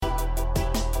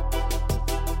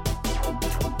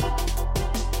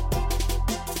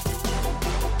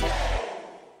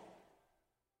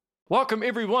Welcome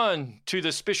everyone to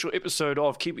this special episode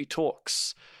of Kiwi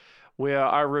Talks, where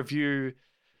I review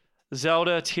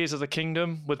Zelda Tears of the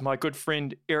Kingdom with my good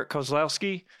friend Eric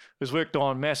Kozlowsky, who's worked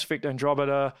on Mass Effect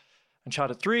Andromeda,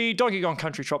 Uncharted 3, Donkey Kong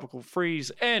Country Tropical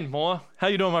Freeze, and more. How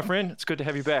you doing, my friend? It's good to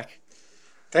have you back.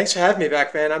 Thanks for having me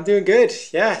back, man. I'm doing good.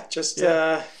 Yeah, just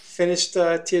finished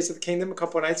Tears of the Kingdom a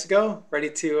couple of nights ago. Ready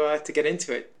to get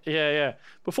into it. Yeah.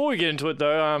 Before we get into it,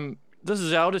 though, this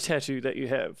Zelda tattoo that you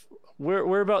have,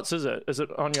 whereabouts is it? Is it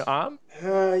on your arm?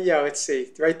 Yeah, let's see.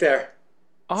 Right there.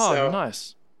 Oh, so,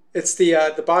 nice. It's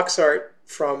the box art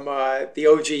from the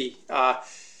OG.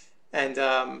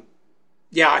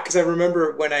 Because I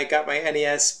remember when I got my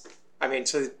NES,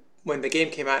 when the game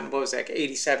came out in, what was it, like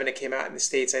 87, it came out in the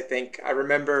States, I think. I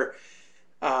remember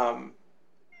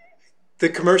the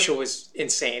commercial was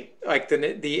insane. Like the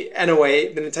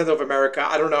NOA, the Nintendo of America,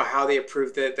 I don't know how they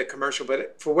approved the commercial,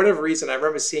 but for whatever reason, I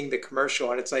remember seeing the commercial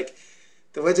and it's like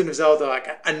The Legend of Zelda, like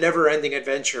a never-ending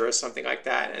adventure or something like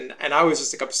that. And I was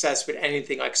just like obsessed with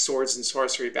anything like swords and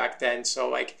sorcery back then. So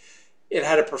like it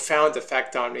had a profound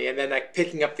effect on me. And then like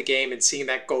picking up the game and seeing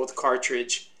that gold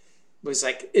cartridge was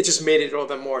like, it just made it all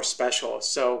the more special.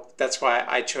 So that's why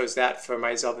I chose that for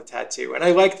my Zelda tattoo. And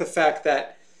I like the fact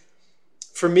that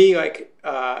for me, like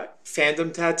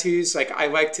fandom tattoos, like I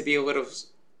like to be a little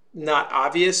not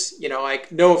obvious,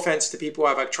 like no offense to people who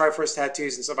have like Triforce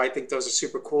tattoos and stuff. I think those are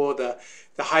super cool. The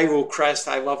Hyrule crest,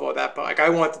 I love all that. But like I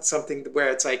wanted something where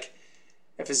it's like,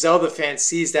 if a Zelda fan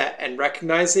sees that and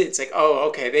recognizes it, it's like, oh,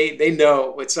 okay, they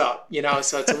know what's up,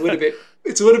 So it's a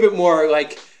little bit more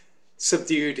like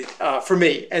subdued for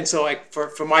me. And so like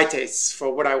for my tastes,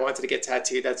 for what I wanted to get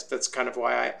tattooed, that's kind of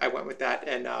why I went with that.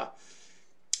 And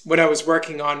when I was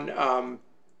working on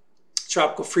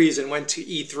Tropical Freeze and went to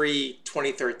E3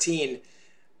 2013,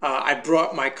 I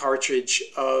brought my cartridge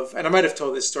of, and I might have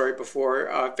told this story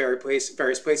before, various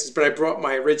places, but I brought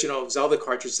my original Zelda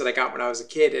cartridge that I got when I was a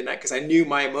kid, and because I knew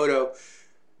Miyamoto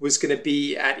was going to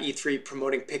be at E3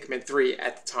 promoting Pikmin 3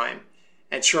 at the time,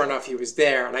 and sure enough, he was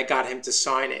there, and I got him to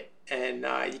sign it, and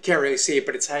you can't really see it,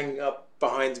 but it's hanging up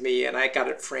behind me, and I got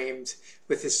it framed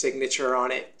with his signature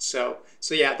on it. So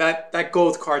yeah, that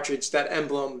gold cartridge, that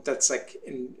emblem, that's like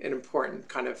an important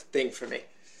kind of thing for me.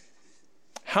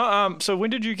 How so when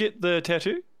did you get the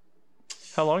tattoo?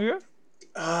 How long ago?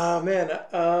 I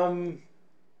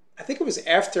think it was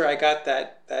after I got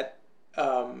that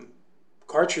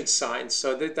cartridge signed.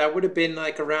 So that would have been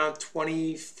like around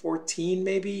 2014,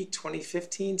 maybe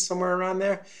 2015, somewhere around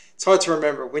there. It's hard to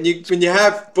remember when you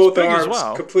have both arms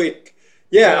complete.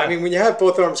 Yeah, I mean, when you have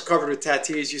both arms covered with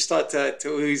tattoos, you start to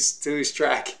lose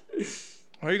track.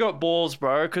 Well, you got balls,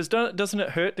 bro. Because doesn't it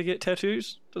hurt to get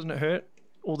tattoos? Doesn't it hurt?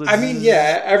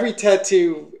 Every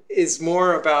tattoo is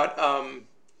more about,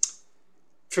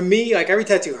 for me, like every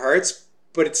tattoo hurts,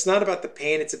 but it's not about the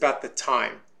pain, it's about the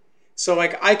time. So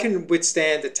like I can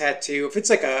withstand a tattoo, if it's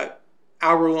like a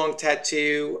hour-long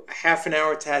tattoo, a half an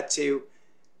hour tattoo,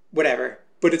 whatever.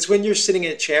 But it's when you're sitting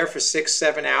in a chair for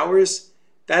 6-7 hours,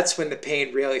 that's when the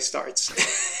pain really starts.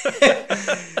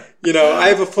 I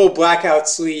have a full blackout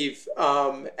sleeve,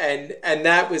 and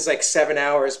that was like 7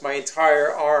 hours, my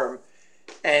entire arm.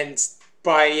 And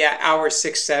by hour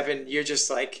 6, 7, you're just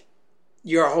like,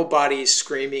 your whole body is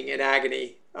screaming in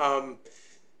agony.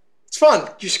 It's fun.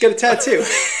 You should get a tattoo.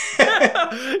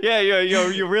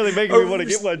 You're really making me want to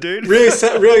get one, dude. really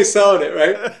selling it,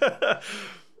 right?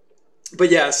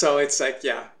 But yeah, so it's like,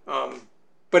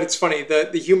 but it's funny.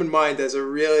 The human mind has a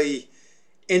really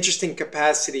interesting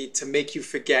capacity to make you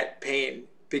forget pain.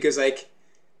 Because like,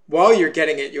 while you're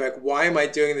getting it, you're like, why am I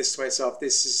doing this to myself?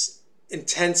 This is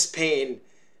intense pain.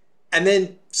 And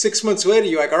then 6 months later,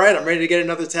 you're like, all right, I'm ready to get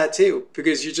another tattoo,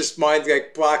 because your just mind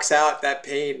like blocks out that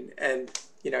pain, and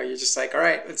you're just like, all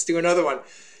right, let's do another one.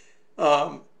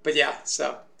 But yeah,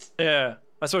 so yeah,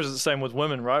 I suppose it's the same with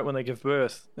women, right? When they give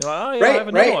birth, they're like, oh yeah, I have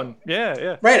another one.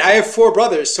 Yeah. Right. I have 4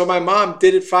 brothers, so my mom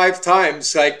did it 5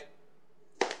 times, like,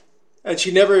 and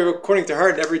she never, according to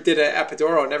her, never did an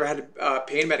epidural, never had a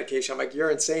pain medication. I'm like,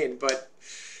 you're insane. But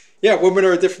yeah, women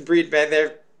are a different breed, man.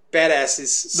 They're badasses.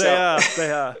 So.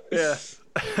 They are. Yeah.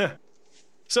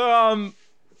 So,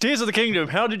 Tears of the Kingdom.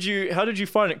 How did you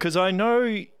find it? Because I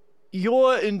know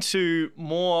you're into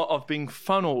more of being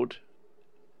funneled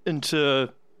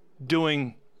into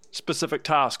doing specific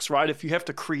tasks, right? If you have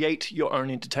to create your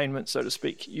own entertainment, so to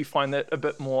speak, you find that a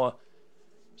bit more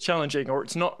challenging, or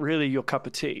it's not really your cup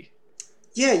of tea.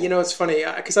 Yeah, it's funny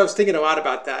because I was thinking a lot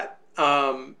about that,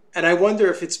 and I wonder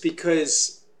if it's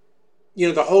because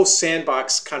the whole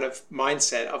sandbox kind of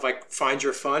mindset of like find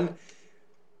your fun.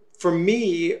 For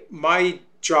me, my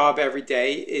job every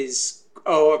day is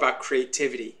about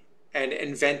creativity. and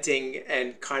inventing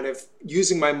and kind of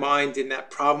using my mind in that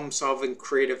problem solving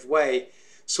creative way.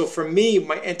 So for me,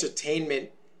 my entertainment,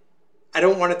 I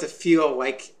don't want it to feel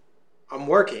like I'm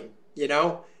working, you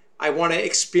know? I want to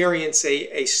experience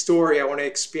a story. I want to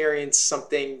experience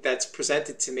something that's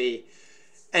presented to me.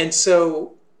 And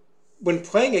so when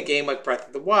playing a game like Breath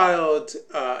of the Wild,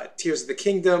 Tears of the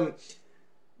Kingdom,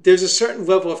 there's a certain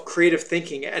level of creative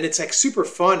thinking, and it's like super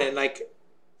fun and like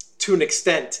to an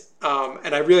extent.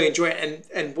 And I really enjoy it.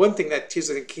 And one thing that Tears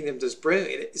of the Kingdom does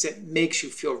brilliantly is it makes you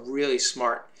feel really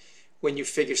smart when you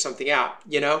figure something out,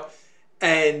 you know?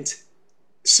 And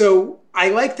so I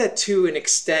like that to an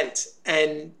extent.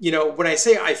 And, you know, when I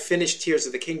say I finished Tears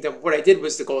of the Kingdom, what I did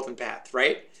was the Golden Path,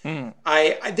 right? Mm.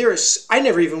 I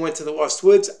never even went to the Lost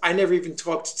Woods. I never even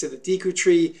talked to the Deku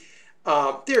Tree.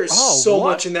 There's so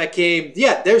much in that game.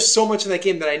 Yeah, there's so much in that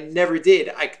game that I never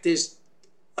did. There's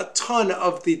a ton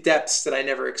of the depths that I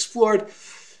never explored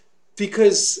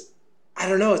because I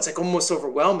don't know. It's like almost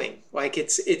overwhelming. Like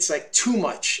it's like too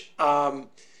much.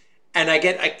 And I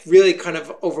get like really kind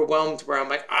of overwhelmed where I'm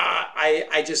like,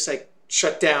 I just like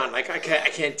shut down. Like I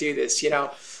can't do this, you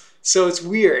know? So it's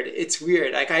weird. It's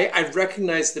weird. Like I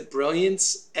recognize the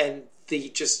brilliance and the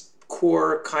just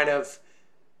core kind of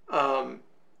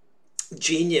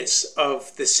genius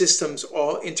of the systems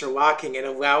all interlocking and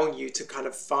allowing you to kind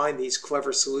of find these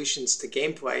clever solutions to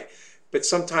gameplay. But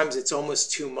sometimes it's almost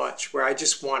too much where I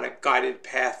just want a guided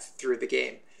path through the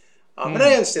game. And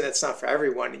I understand that's not for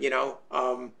everyone, you know.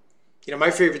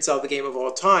 My favorite Zelda game of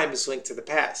all time is Link to the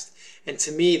Past. And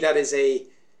to me, that is a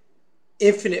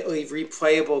infinitely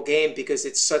replayable game because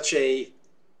it's such a,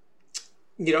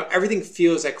 you know, everything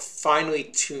feels like finely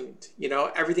tuned. You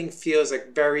know, everything feels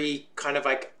like very kind of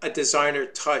like a designer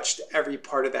touched every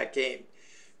part of that game.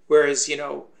 Whereas, you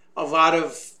know, a lot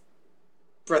of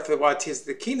Breath of the Wild, Tears of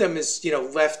the Kingdom is, you know,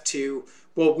 left to,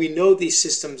 well, we know these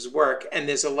systems work and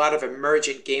there's a lot of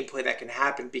emergent gameplay that can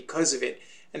happen because of it.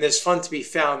 And there's fun to be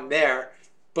found there.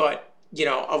 But, you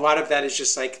know, a lot of that is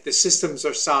just like the systems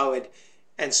are solid.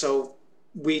 And so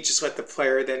we just let the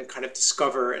player then kind of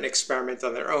discover and experiment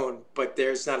on their own. But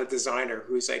there's not a designer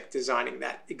who's like designing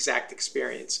that exact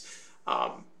experience.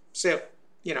 So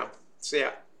yeah.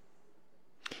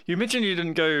 You mentioned you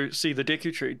didn't go see the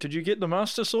Deku Tree. Did you get the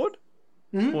Master Sword?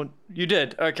 Mm-hmm. Or you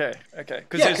did? Okay.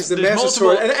 Because the Master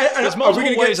Sword... there's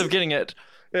multiple ways of getting it.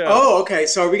 Yeah. Oh, okay.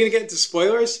 So are we going to get into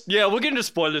spoilers? Yeah, we'll get into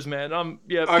spoilers, man. Okay,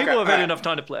 people have had enough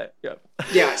time to play it. Yeah.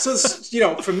 Yeah, so, you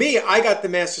know, for me, I got the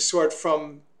Master Sword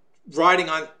from riding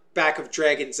on back of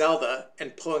Dragon Zelda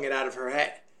and pulling it out of her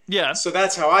head. Yeah. So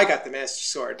that's how I got the Master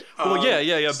Sword. Well,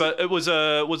 yeah. But it was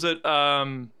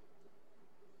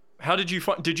how did you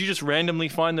find? Did you just randomly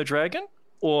find the dragon,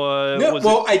 or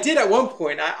no? I did at one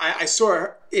point. I saw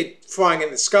it flying in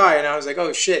the sky, and I was like,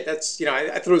 "Oh shit!" That's, you know, I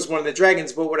thought it was one of the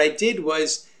dragons. But what I did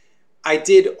was, I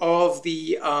did all of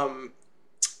the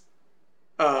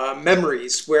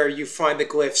memories where you find the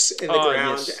glyphs in the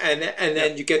ground, yes. and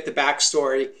then you get the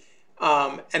backstory.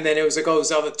 And then it was like, oh,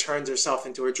 Zelda turns herself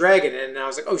into a dragon, and I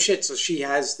was like, oh shit! So she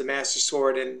has the Master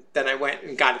Sword, and then I went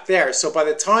and got it there. So by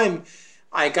the time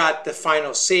I got the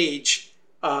final sage,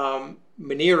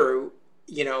 Mineru,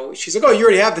 you know, she's like, oh, you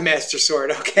already have the Master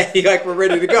Sword. Okay, like we're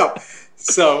ready to go.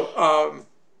 So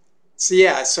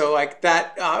like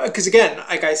that, because again,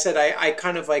 like I said, I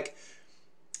kind of like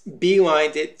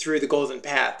beelined it through the Golden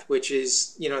Path, which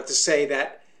is, you know, to say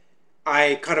that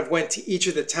I kind of went to each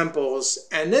of the temples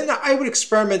and then I would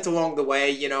experiment along the way.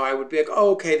 You know, I would be like,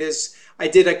 oh, okay, I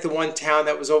did like the one town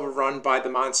that was overrun by the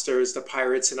monsters, the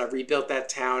pirates, and I rebuilt that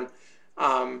town.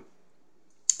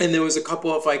 And there was a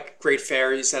couple of like great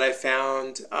fairies that I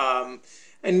found,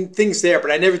 and things there,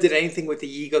 but I never did anything with the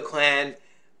Yiga clan.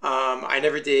 I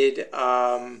never did,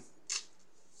 there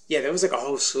was like a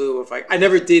whole slew of like, I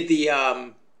never did the,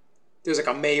 there was like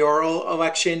a mayoral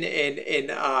election in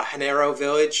Hanero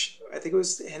Village. I think it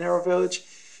was Hanero Village.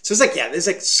 So it's like, yeah, there's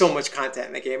like so much content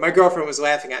in the game. My girlfriend was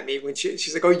laughing at me when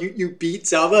she's like, oh, you beat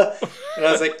Zelda? And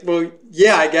I was like, well,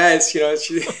 yeah, I guess, you know,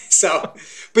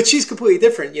 but she's completely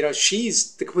different. You know,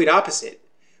 she's the complete opposite,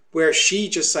 where she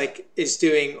just like is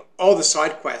doing all the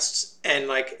side quests and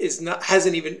like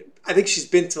I think she's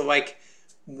been to like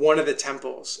one of the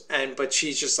temples, but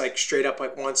she's just like straight up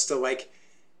like wants to like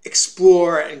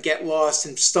explore and get lost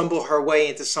and stumble her way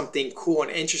into something cool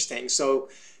and interesting. So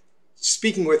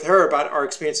speaking with her about our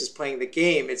experiences playing the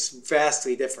game, it's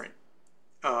vastly different.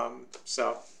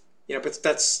 So, you know, but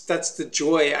that's the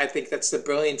joy. I think that's the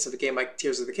brilliance of a game like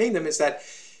Tears of the Kingdom, is that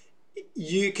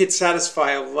you could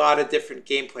satisfy a lot of different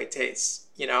gameplay tastes,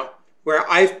 you know, where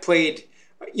I've played,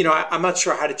 you know, I'm not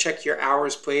sure how to check your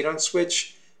hours played on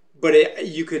Switch, but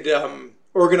you could,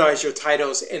 organize your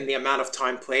titles in the amount of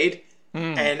time played.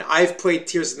 And I've played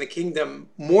Tears of the Kingdom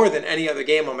more than any other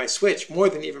game on my Switch, more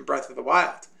than even Breath of the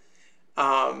Wild.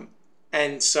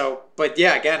 And so, but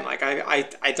yeah, again, like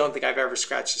I don't think I've ever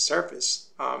scratched the surface.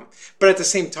 But at the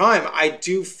same time, I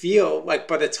do feel like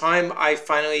by the time I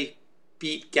finally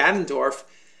beat Ganondorf,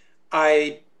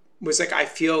 I was like, I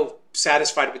feel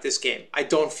satisfied with this game. I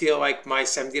don't feel like my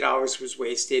 $70 was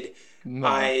wasted. No.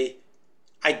 I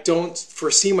don't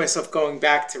foresee myself going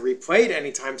back to replay it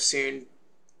anytime soon.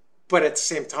 But at the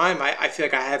same time, I feel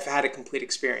like I have had a complete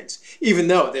experience, even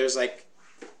though there's like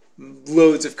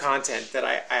loads of content that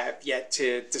I have yet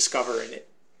to discover in it.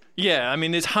 Yeah, I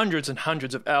mean, there's hundreds and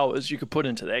hundreds of hours you could put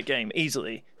into that game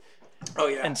easily. Oh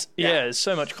yeah, and there's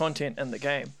so much content in the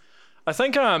game. I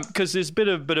think because there's a bit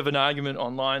of an argument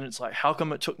online. It's like, how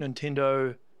come it took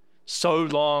Nintendo so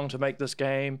long to make this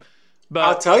game? But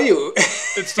I'll tell you,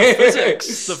 it's the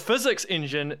physics. The physics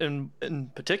engine in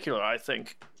particular, I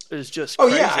think, is just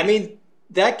crazy. Yeah, I mean,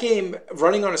 that game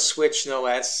running on a Switch, no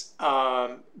less.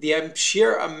 The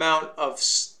sheer amount of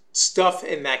stuff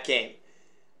in that game.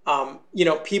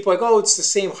 People are like, oh, it's the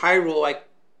same Hyrule, like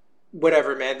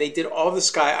whatever, man. They did all the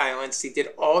Sky Islands. They did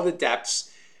all the depths.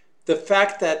 The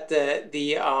fact that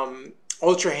the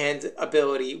Ultra Hand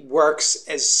ability works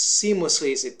as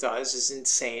seamlessly as it does is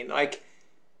insane. Like,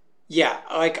 yeah,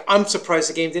 like I'm surprised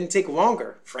the game didn't take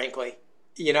longer, frankly.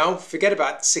 Forget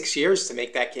about 6 years to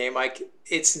make that game. Like,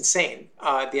 it's insane,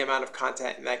 the amount of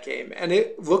content in that game. And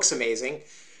it looks amazing.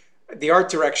 The art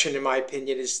direction, in my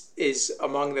opinion, is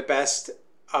among the best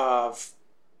of,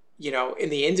 in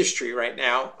the industry right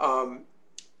now.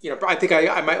 I think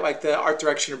I might like the art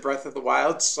direction of Breath of the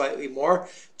Wild slightly more,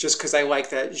 just because I like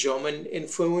that Jomon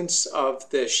influence of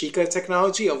the Sheikah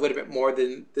technology a little bit more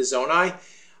than the Zonai.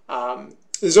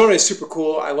 The Zonai is super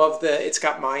cool. I love it's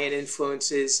got Mayan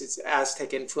influences, it's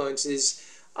Aztec influences,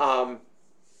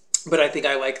 but I think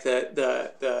I like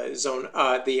the zone,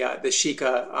 the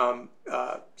Sheikah,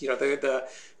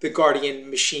 the Guardian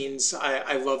machines.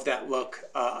 I love that look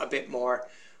a bit more.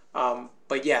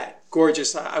 But yeah,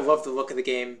 gorgeous. I love the look of the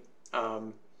game.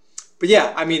 But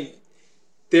yeah, I mean,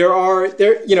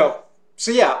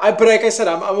 so yeah, but like I said,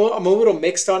 I'm a little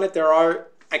mixed on it. There are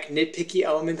like nitpicky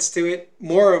elements to it,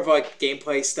 more of like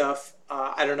gameplay stuff.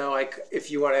 I don't know, like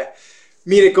if you want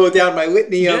me to go down my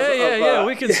litany of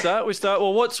we can start.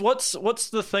 Well, what's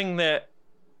the thing that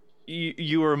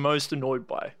you were most annoyed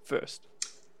by first?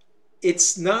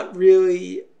 It's not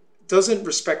really, doesn't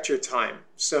respect your time.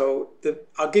 So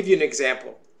I'll give you an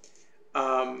example.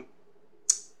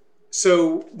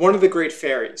 So one of the Great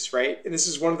Fairies, right? And this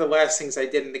is one of the last things I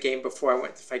did in the game before I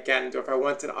went to fight Ganondorf. I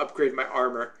wanted to upgrade my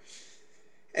armor.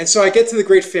 And so I get to the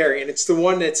Great Fairy, and it's the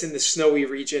one that's in the snowy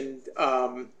region.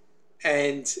 You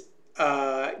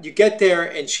get there,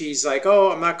 and she's like,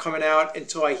 oh, I'm not coming out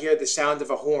until I hear the sound of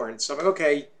a horn. So I'm like,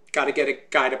 okay, got to get a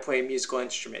guy to play a musical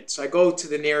instrument. So I go to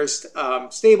the nearest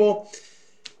stable,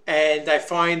 and I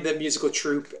find the musical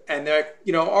troupe, and they're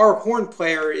like, our horn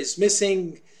player is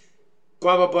missing,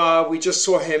 blah, blah, blah. We just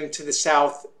saw him to the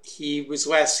south. He was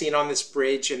last seen on this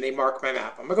bridge, and they mark my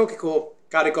map. I'm like, okay, cool.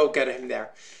 Got to go get him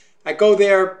there. I go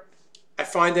there. I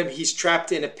find him. He's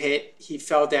trapped in a pit. He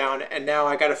fell down, and now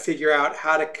I got to figure out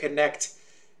how to connect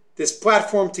this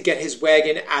platform to get his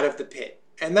wagon out of the pit.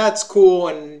 And that's cool,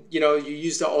 and, you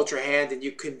use the Ultra Hand, and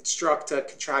you construct a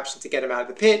contraption to get him out of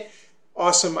the pit.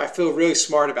 Awesome. I feel really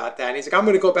smart about that. And he's like, I'm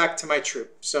going to go back to my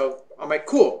troop. So I'm like,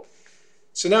 cool.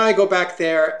 So now I go back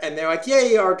there, and they're like,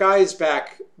 yay, our guy is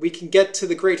back. We can get to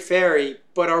the Great Fairy,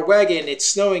 but our wagon, it's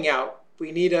snowing out.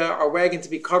 We need our wagon to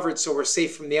be covered so we're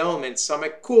safe from the elements. So I'm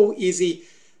like, cool, easy.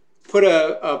 Put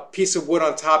a piece of wood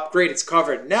on top. Great, it's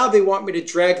covered. Now they want me to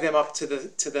drag them up to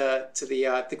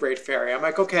the Great Fairy. I'm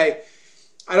like, okay,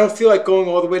 I don't feel like going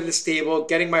all the way to the stable,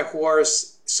 getting my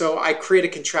horse. So I create a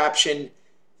contraption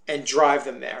and drive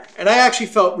them there. And I actually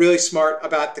felt really smart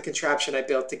about the contraption I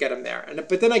built to get them there.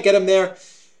 But then I get them there.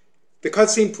 The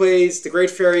cutscene plays. The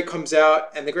Great Fairy comes out,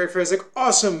 and the Great Fairy's like,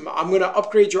 awesome, I'm going to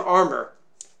upgrade your armor.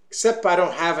 Except I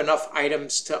don't have enough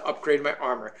items to upgrade my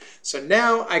armor. So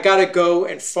now I got to go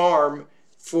and farm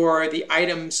for the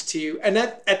items to... And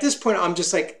at this point, I'm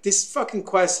just like, this fucking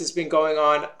quest has been going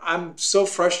on. I'm so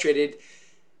frustrated.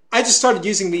 I just started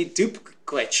using the dupe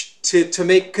glitch to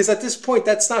make... Because at this point,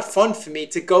 that's not fun for me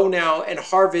to go now and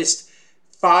harvest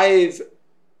 5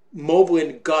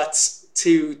 Moblin guts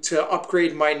to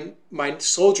upgrade my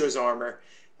soldier's armor.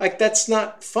 Like, that's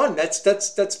not fun.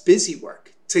 That's busy work.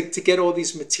 To get all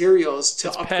these materials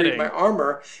to upgrade my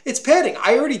armor. It's padding.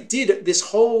 I already did this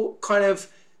whole kind of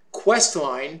quest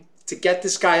line to get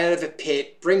this guy out of a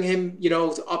pit, bring him,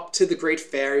 up to the Great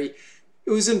Fairy,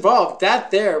 it was involved.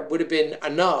 That there would have been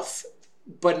enough,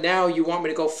 but now you want me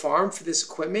to go farm for this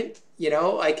equipment,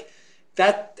 like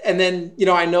that. And then,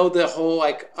 I know the whole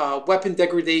like weapon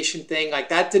degradation thing, like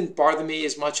that didn't bother me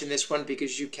as much in this one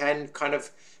because you can kind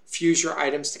of fuse your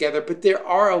items together. But there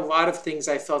are a lot of things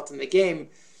I felt in the game,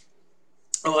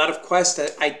 a lot of quests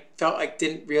that I felt like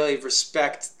didn't really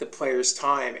respect the player's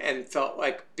time and felt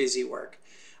like busy work.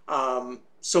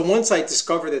 So once I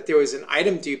discovered that there was an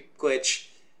item dupe glitch,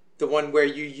 the one where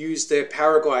you use the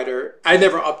paraglider, I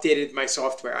never updated my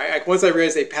software. Once I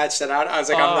realized they patched that out, I was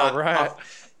like, I'm not. Right.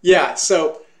 Yeah.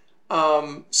 So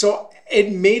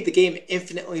it made the game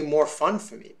infinitely more fun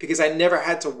for me because I never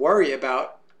had to worry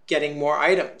about getting more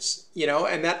items,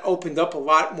 and that opened up a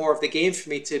lot more of the game for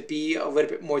me to be a little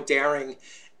bit more daring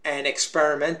and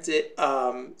experiment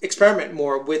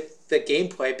more with the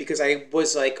gameplay because I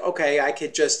was like, okay, I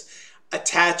could just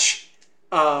attach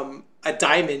a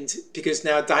diamond because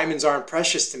now diamonds aren't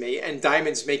precious to me and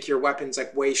diamonds make your weapons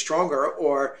like way stronger,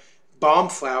 or bomb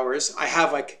flowers. I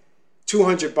have like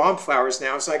 200 bomb flowers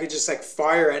now, so I could just like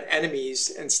fire at enemies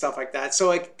and stuff like that. So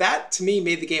like that to me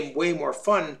made the game way more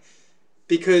fun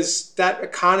because that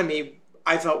economy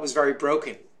I felt was very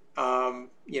broken.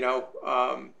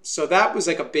 So that was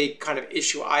like a big kind of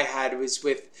issue I had was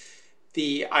with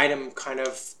the item kind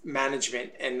of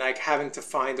management and like having to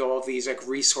find all of these like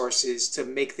resources to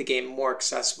make the game more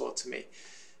accessible to me.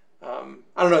 I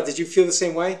don't know. Did you feel the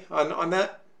same way on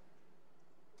that?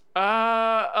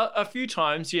 A few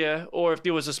times, yeah. Or if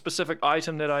there was a specific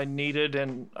item that I needed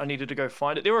and I needed to go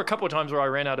find it. There were a couple of times where I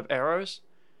ran out of arrows.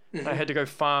 Mm-hmm. I had to go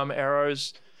farm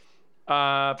arrows,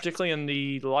 particularly in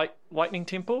the lightning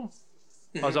temple.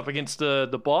 Mm-hmm. I was up against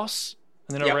the boss,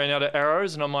 and then I ran out of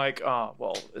arrows, and I'm like, oh,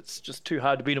 well, it's just too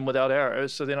hard to beat him without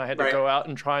arrows. So then I had to go out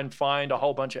and try and find a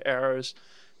whole bunch of arrows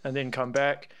and then come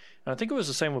back. And I think it was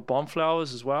the same with bomb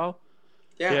flowers as well.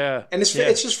 Yeah. And it's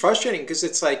just frustrating because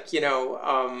it's like,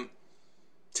 to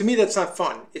me, that's not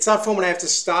fun. It's not fun when I have to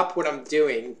stop what I'm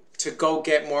doing to go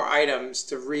get more items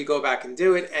to go back and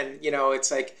do it. And,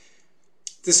 it's like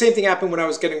the same thing happened when I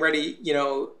was getting ready,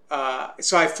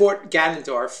 so I fought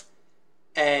Ganondorf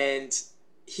and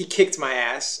he kicked my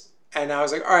ass. And I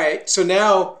was like, all right, so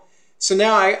now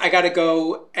I got to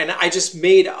go. And I just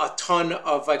made a ton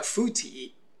of like food to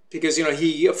eat because,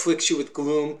 he afflicts you with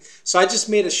gloom. So I just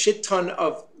made a shit ton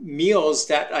of meals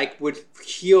that like would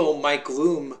heal my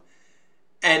gloom.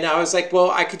 And I was like, well,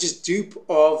 I could just dupe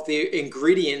all of the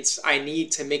ingredients I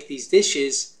need to make these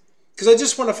dishes because I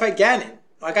just want to fight Ganon.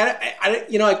 Like, I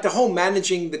like the whole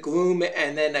managing the gloom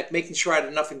and then like making sure I had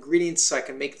enough ingredients so I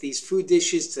can make these food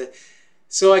dishes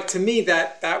so like to me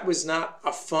that was not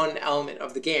a fun element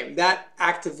of the game. That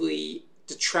actively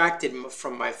detracted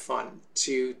from my fun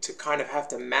to kind of have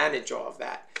to manage all of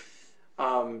that.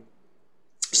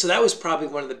 So that was probably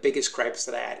one of the biggest gripes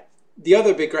that I had. The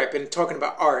other big gripe, and talking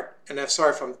about art, and I'm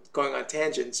sorry if I'm going on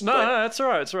tangents. No, that's all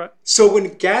right. It's all right. So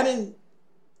when Ganon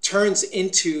turns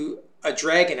into a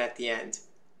dragon at the end,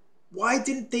 why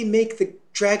didn't they make the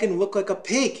dragon look like a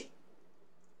pig?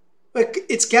 Like,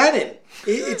 it's Ganon.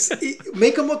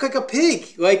 Make him look like a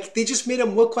pig. Like, they just made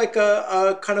him look like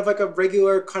a kind of like a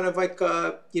regular, kind of like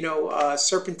a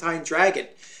serpentine dragon.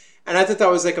 And I thought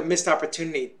that was like a missed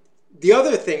opportunity. The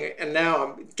other thing, and now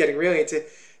I'm getting really into,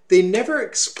 they never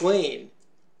explain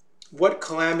what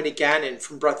Calamity Ganon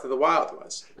from Breath of the Wild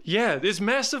was. Yeah, there's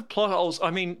massive plot holes. I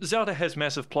mean, Zelda has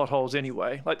massive plot holes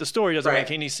anyway. Like, the story doesn't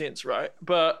make any sense, right?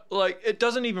 But, like, it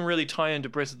doesn't even really tie into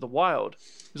Breath of the Wild.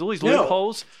 There's all these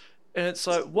loopholes. And it's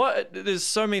like, what? There's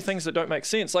so many things that don't make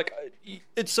sense. Like,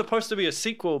 it's supposed to be a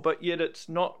sequel, but yet it's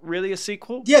not really a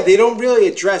sequel. Yeah, they don't really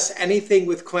address anything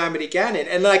with Calamity Ganon.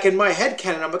 And, like, in my head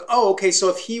canon, I'm like, oh, okay, so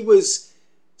if he was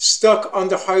stuck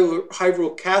under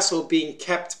Hyrule Castle being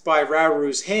kept by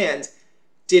Rauru's hand,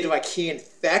 did like he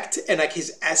infect and like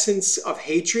his essence of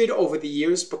hatred over the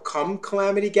years become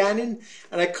Calamity Ganon?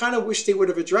 And I kind of wish they would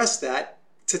have addressed that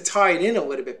to tie it in a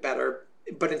little bit better.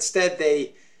 But instead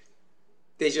they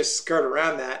just skirt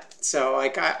around that. So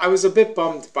like I was a bit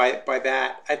bummed by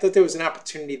that. I thought there was an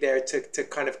opportunity there to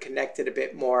kind of connect it a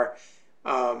bit more.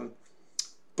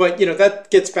 But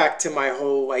that gets back to my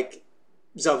whole like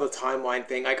Zelda timeline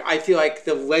thing. Like I feel like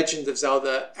the Legend of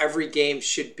Zelda, every game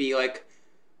should be like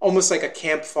almost like a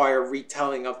campfire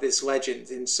retelling of this legend.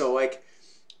 And so like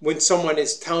when someone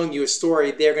is telling you a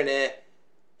story, they're gonna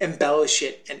embellish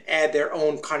it and add their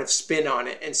own kind of spin on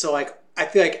it. And so like I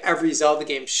feel like every Zelda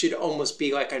game should almost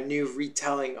be like a new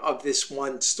retelling of this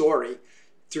one story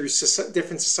through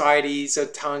different societies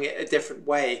of telling it a different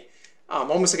way.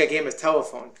 Almost like a game of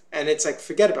telephone. And it's like,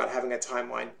 forget about having a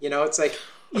timeline. It's like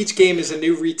each game is a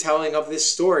new retelling of this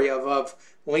story of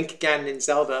Link, Ganon, and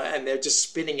Zelda, and they're just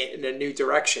spinning it in a new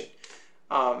direction.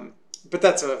 But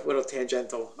that's a little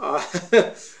tangential.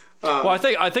 Well, I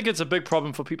think it's a big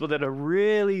problem for people that are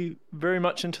really very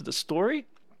much into the story.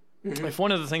 Mm-hmm. If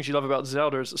one of the things you love about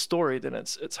Zelda is the story, then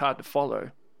it's hard to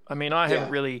follow. I mean, I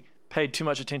haven't really paid too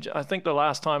much attention. I think the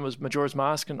last time was Majora's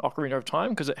Mask and Ocarina of Time,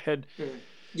 because it had,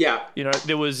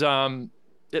 there was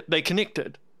they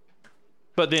connected,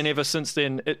 but then ever since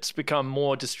then it's become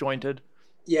more disjointed.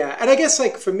 Yeah, and I guess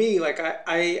like for me, like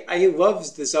I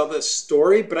love the Zelda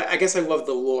story, but I guess I love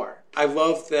the lore. I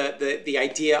love the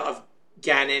idea of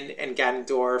Ganon and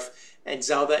Ganondorf and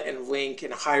Zelda and Link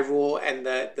and Hyrule and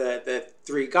the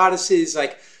three goddesses.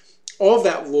 Like all of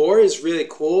that lore is really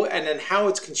cool, and then how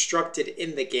it's constructed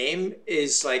in the game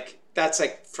is like that's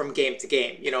like from game to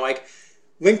game. You know, like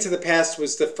Link to the Past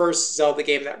was the first Zelda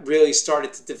game that really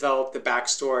started to develop the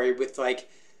backstory with like,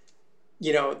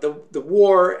 you know, the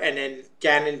war and then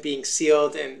Ganon being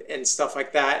sealed and stuff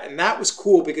like that. And that was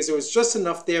cool because there was just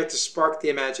enough there to spark the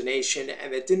imagination,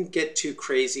 and it didn't get too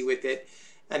crazy with it.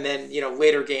 And then, you know,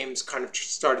 later games kind of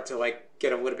started to like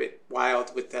get a little bit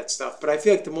wild with that stuff. But I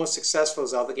feel like the most successful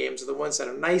Zelda games are the ones that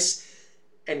are nice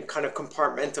and kind of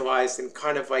compartmentalized and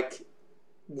kind of like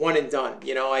one and done,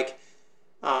 you know, like,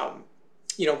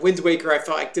 you know, Wind Waker, I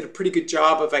felt like did a pretty good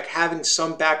job of like having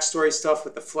some backstory stuff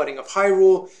with the flooding of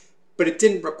Hyrule, but it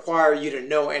didn't require you to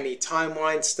know any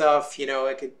timeline stuff. You know,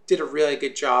 like it did a really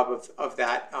good job of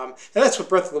that. And that's what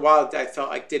Breath of the Wild, I felt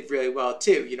like did really well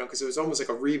too, you know, because it was almost like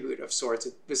a reboot of sorts.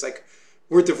 It was like,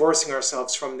 we're divorcing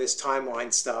ourselves from this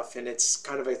timeline stuff, and it's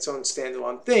kind of its own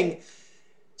standalone thing.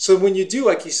 So when you do,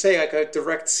 like you say, like a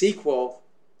direct sequel,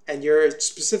 and you're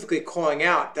specifically calling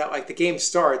out that like the game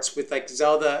starts with like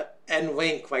Zelda and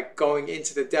Link like going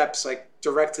into the depths, like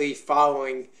directly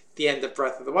following the end of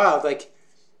Breath of the Wild, like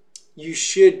you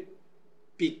should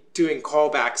be doing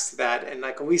callbacks to that and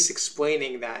like at least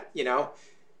explaining that, you know.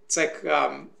 It's like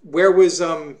where was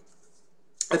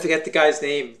I forget the guy's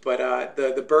name, but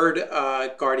the bird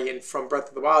guardian from Breath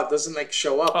of the Wild doesn't like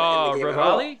show up in the game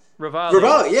Rivali? at all.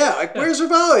 Rivali, yeah. Like where's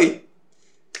Rivali?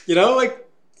 You know, like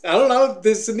I don't know.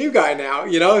 There's a new guy now,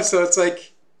 you know. So it's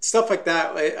like stuff like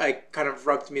that. I kind of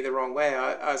rubbed me the wrong way.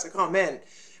 I was like, oh man.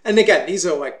 And again, these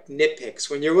are like nitpicks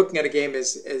when you're looking at a game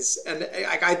and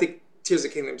I think Tears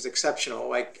of the Kingdom is exceptional.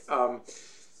 Like,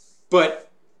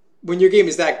 but when your game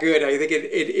is that good, I think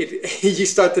it you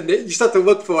start to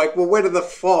look for like, well, what are the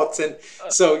faults? And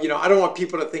so, you know, I don't want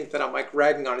people to think that I'm like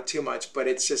ragging on it too much, but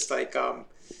it's just like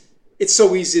it's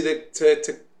so easy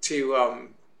to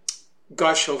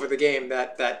gush over the game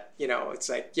that you know, it's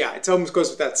like, yeah, it almost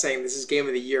goes without saying this is Game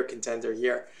of the Year contender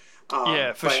here.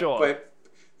 Yeah, for sure.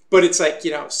 But it's like,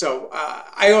 you know, so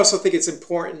I also think it's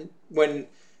important when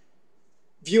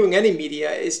viewing any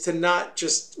media is to not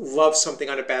just love something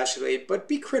unabashedly, but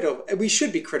be critical. We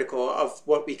should be critical of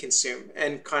what we consume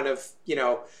and kind of, you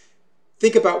know,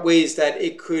 think about ways that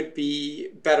it could be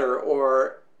better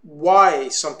or why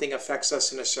something affects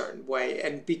us in a certain way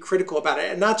and be critical about it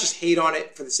and not just hate on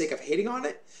it for the sake of hating on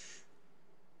it,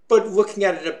 but looking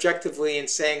at it objectively and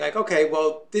saying like, okay,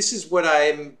 well, this is what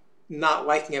I'm not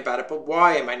liking about it, but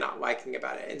why am I not liking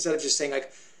about it? Instead of just saying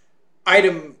like,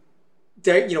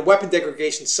 weapon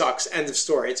degradation sucks, end of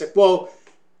story. It's like, well,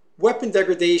 weapon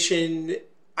degradation,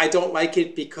 I don't like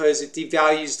it because it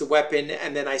devalues the weapon,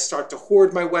 and then I start to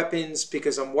hoard my weapons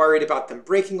because I'm worried about them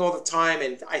breaking all the time,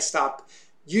 and I stop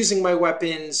using my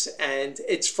weapons, and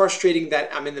it's frustrating that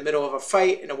I'm in the middle of a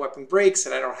fight and a weapon breaks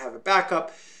and I don't have a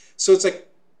backup. So it's like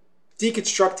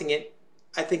deconstructing it,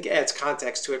 I think, adds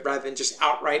context to it rather than just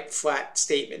outright flat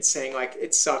statements saying like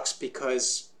it sucks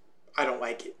because I don't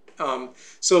like it.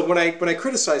 So when I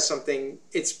criticize something,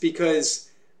 it's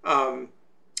because I'm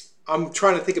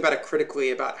trying to think about it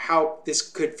critically about how this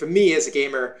could, for me as a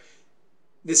gamer,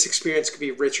 this experience could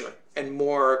be richer and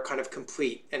more kind of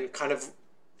complete and kind of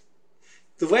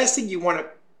the last thing you want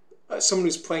someone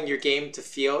who's playing your game to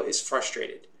feel is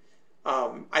frustrated.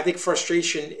 I think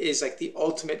frustration is like the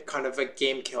ultimate kind of a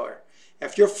game killer.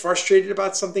 If you're frustrated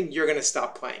about something, you're going to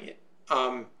stop playing it.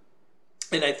 And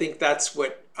I think that's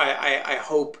what I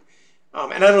hope.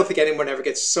 And I don't think anyone ever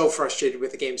gets so frustrated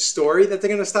with the game's story that they're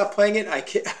going to stop playing it.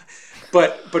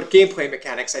 But gameplay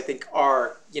mechanics, I think,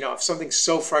 are, you know, if something's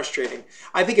so frustrating.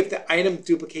 I think if the item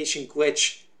duplication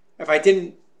glitch, if I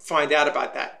didn't find out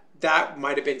about that, that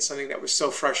might have been something that was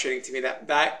so frustrating to me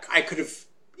that I could have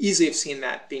easily have seen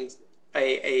that being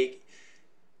a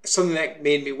something that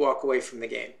made me walk away from the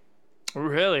game.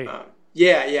 Really?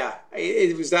 Yeah.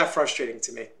 It was that frustrating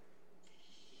to me.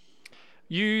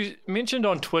 You mentioned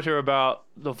on Twitter about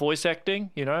the voice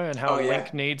acting, you know, and how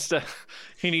Link needs to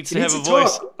have a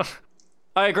voice.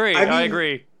 I agree. I I mean,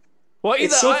 agree. Well, either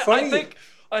it's so I funny. think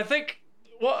I think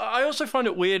what I also find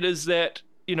it weird is that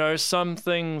some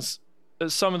things,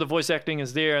 some of the voice acting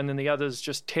is there, and then the others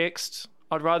just text.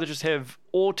 I'd rather just have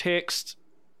all text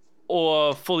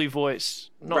or fully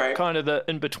voiced, not Right. kind of the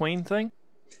in between thing.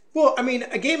 Well, I mean,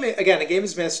 a game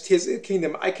is Master Tears of the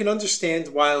Kingdom. I can understand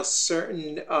while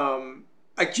certain,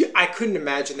 I couldn't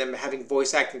imagine them having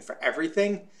voice acting for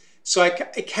everything. So I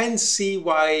can see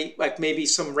why, like maybe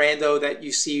some rando that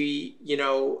you see,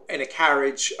 in a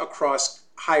carriage across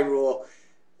Hyrule,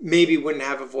 maybe wouldn't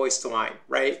have a voiced line,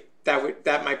 right?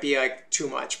 That might be like too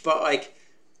much, but like,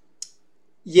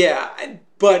 yeah,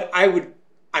 but I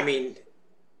mean,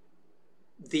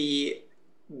 the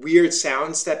weird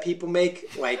sounds that people make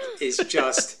like is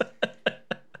just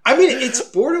I mean it's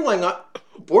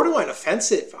borderline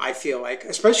offensive. I feel like,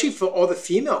 especially for all the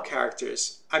female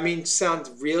characters, I mean, sound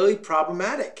really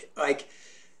problematic. Like,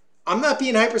 I'm not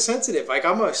being hypersensitive, like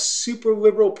I'm a super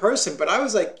liberal person, but I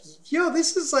was like, yo,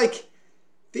 this is like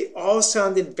they all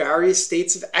sound in various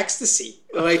states of ecstasy.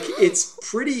 Like, it's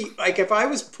pretty, like if I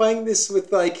was playing this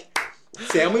with like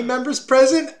family members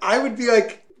present, I would be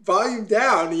like, volume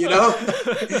down,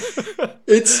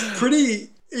 It's pretty,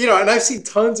 and I've seen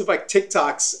tons of like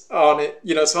TikToks on it,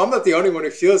 so I'm not the only one who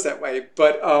feels that way.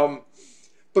 But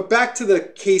back to the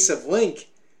case of Link,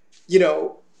 you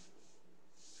know,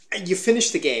 you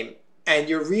finish the game and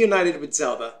you're reunited with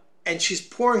Zelda, and she's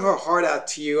pouring her heart out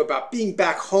to you about being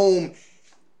back home,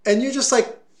 and you're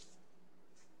like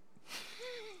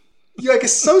a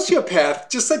sociopath,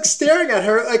 just like staring at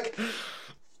her, like,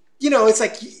 it's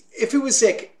like if it was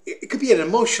like it could be an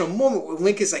emotional moment where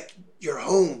Link is like, "You're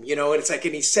home," and it's like,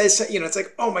 and he says, it's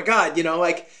like, "Oh my God,"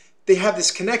 like they have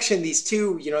this connection. These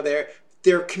two,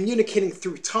 they're communicating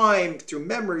through time, through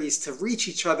memories to reach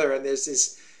each other, and there's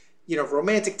this,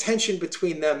 romantic tension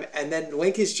between them, and then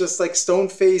Link is just like stone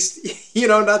faced,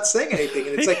 not saying anything,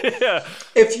 and it's like, Yeah.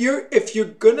 if you're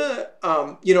gonna,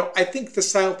 I think the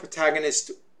silent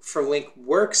protagonist for Link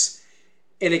works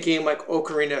in a game like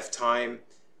Ocarina of Time,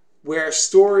 where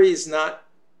story is not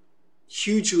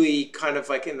hugely kind of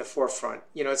like in the forefront.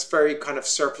 It's very kind of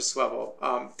surface level.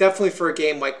 Definitely for a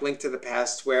game like Link to the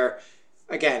Past, where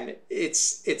again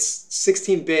it's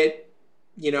 16-bit.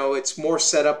 It's more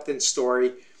setup than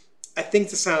story. I think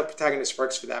the silent protagonist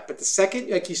works for that. But the second,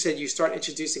 like you said, you start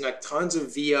introducing like tons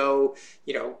of VO.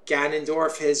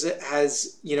 Ganondorf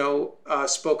has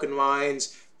spoken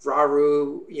lines.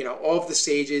 Raru, all of the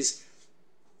stages.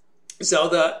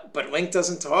 Zelda, but Link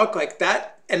doesn't talk like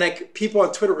that. And like people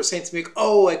on Twitter were saying to me, like,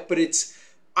 "Oh, like, but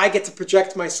I get to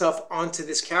project myself onto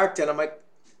this character," and I'm like,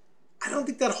 I don't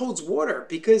think that holds water,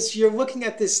 because you're looking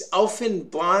at this elfin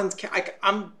blonde.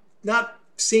 I'm not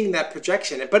seeing that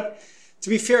projection. But to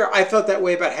be fair, I felt that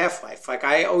way about Half-Life. Like,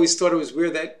 I always thought it was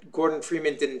weird that Gordon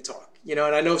Freeman didn't talk. And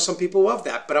I know some people love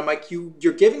that, but I'm like,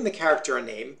 you're giving the character a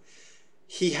name.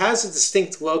 He has a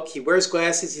distinct look. He wears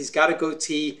glasses. He's got a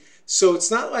goatee. So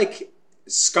it's not like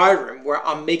Skyrim where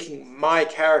I'm making my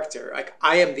character. Like,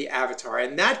 I am the avatar.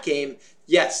 In that game,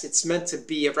 yes, it's meant to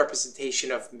be a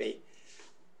representation of me.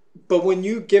 But when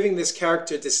you're giving this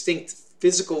character a distinct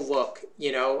physical look,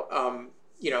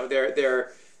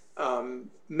 they're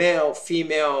male,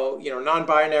 female,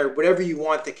 non-binary, whatever you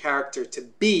want the character to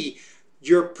be,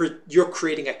 you're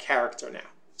creating a character now.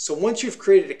 So once you've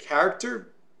created a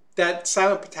character, that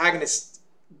silent protagonist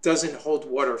doesn't hold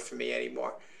water for me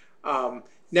anymore.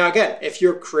 Now, again, if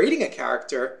you're creating a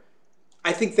character,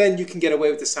 I think then you can get away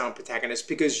with the silent protagonist,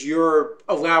 because you're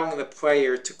allowing the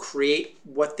player to create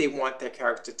what they want their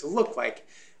character to look like.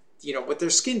 What their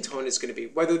skin tone is going to be,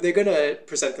 whether they're going to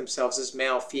present themselves as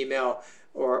male, female,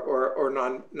 or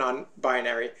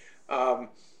non-binary.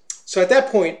 So at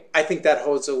that point, I think that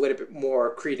holds a little bit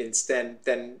more credence than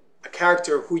a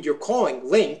character who you're calling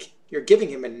Link. You're giving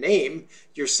him a name.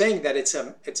 You're saying that it's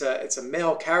a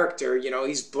male character.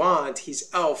 He's blonde. He's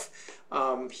elf.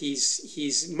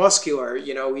 He's muscular.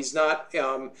 He's not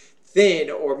thin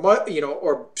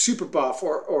or super buff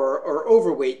or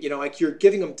overweight. Like, you're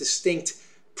giving him distinct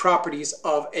properties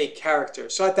of a character.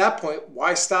 So at that point,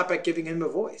 why stop at giving him a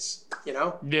voice?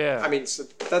 Yeah. I mean, so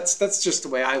that's just the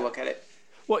way I look at it.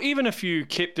 Well, even if you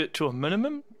kept it to a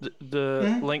minimum,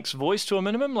 the Link's voice to a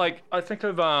minimum, like I think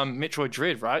of Metroid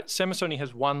Dread, right? Samus only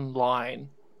has one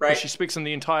line, right? She speaks in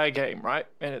the entire game, right?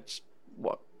 And it's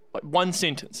like one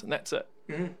sentence, and that's it.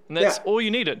 And that's all you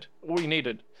needed.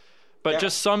 But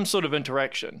just some sort of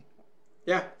interaction.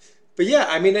 Yeah. But yeah,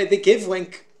 I mean, they give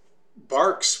Link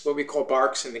barks, what we call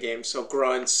barks in the game. So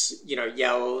grunts,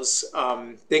 yells,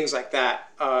 things like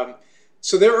that.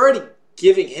 So they're already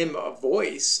giving him a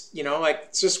voice, like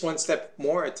it's just one step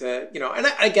more to, and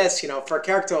I guess, for a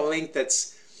character like Link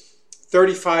that's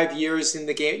 35 years in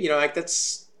the game, like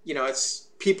that's, it's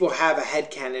people have a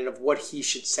headcanon of what he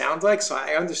should sound like. So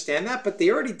I understand that, but they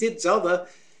already did Zelda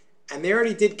and they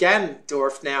already did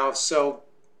Ganondorf now. So,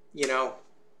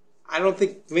 I don't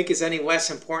think Link is any less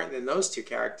important than those two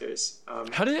characters.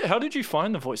 How did you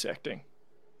find the voice acting?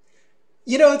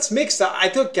 It's mixed. I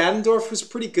thought Ganondorf was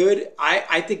pretty good.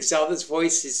 I think Zelda's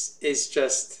voice is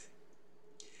just,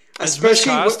 It's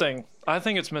miscasting. I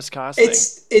think it's miscasting.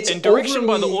 It's in direction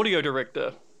by the overly, audio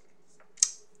director.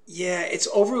 yeah, it's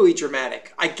overly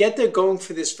dramatic. I get they're going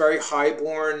for this very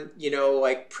highborn,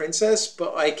 like princess,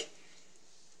 but like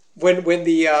when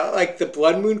the like the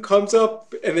blood moon comes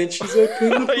up and then she's like,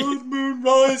 and the blood moon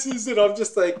rises, and I'm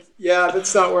just like, yeah,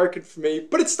 that's not working for me.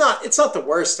 But it's not the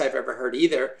worst I've ever heard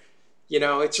either.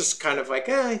 It's just kind of like,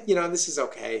 this is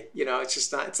okay.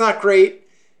 It's not great,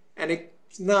 and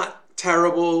it's not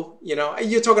terrible.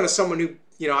 You're talking to someone who,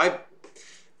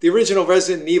 the original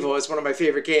Resident Evil is one of my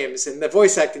favorite games, and the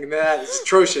voice acting in that is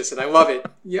atrocious, and I love it.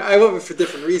 Yeah, I love it for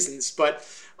different reasons, but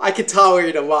I can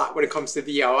tolerate a lot when it comes to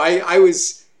VO. I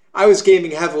was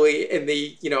gaming heavily in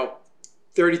the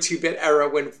 32-bit era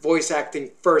when voice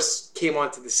acting first came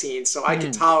onto the scene, so I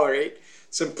can tolerate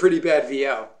some pretty bad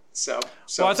VO. So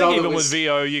well, I think even with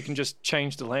VO, you can just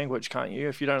change the language, can't you?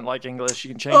 If you don't like English,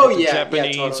 you can change it to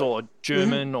Japanese totally. or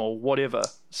German or whatever.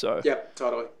 So yep,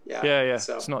 totally. Yeah.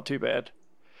 So, it's not too bad.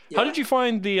 yeah. How did you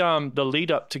find the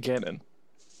lead up to Ganon?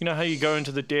 You know how you go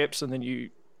into the depths and then you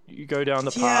go down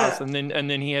the path and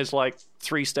then he has like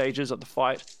 3 stages of the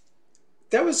fight.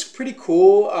 That was pretty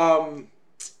cool.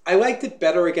 I liked it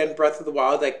better again, Breath of the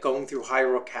Wild, like going through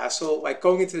Hyrule Castle, like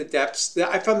going into the depths.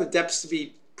 I found the depths to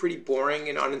be pretty boring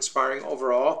and uninspiring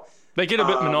overall. They get a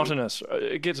bit monotonous.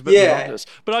 It gets a bit monotonous.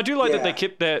 But I do like that they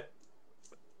kept that.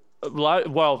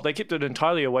 Well, they kept it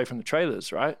entirely away from the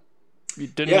trailers, right? You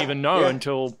didn't even know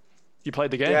until you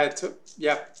played the game.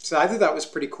 So I thought that was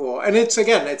pretty cool. And it's like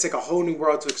a whole new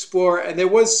world to explore. And there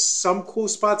was some cool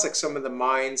spots, like some of the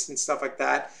mines and stuff like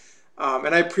that.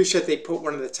 And I appreciate they put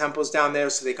one of the temples down there,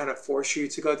 so they kind of force you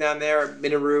to go down there.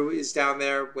 Minoru is down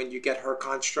there when you get her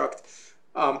construct.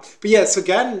 But yeah, so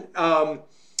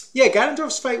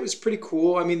Ganondorf's fight was pretty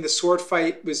cool. I mean, the sword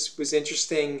fight was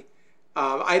interesting.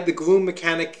 The gloom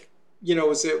mechanic,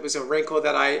 was a wrinkle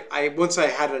that I once I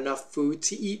had enough food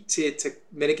to eat to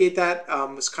mitigate that,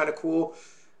 was kind of cool.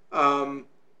 And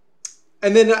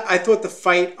then I thought the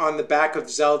fight on the back of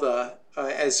Zelda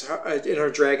as her, in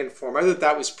her dragon form, I thought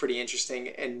that was pretty interesting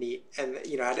and neat. And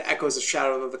had echoes of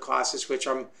Shadow of the Colossus, which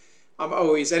I'm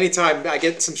always, anytime I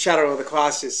get some Shadow of the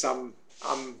Colossus, I'm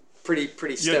pretty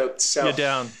stoked. You're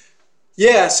down.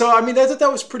 Yeah, so I mean, I thought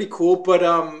that was pretty cool, but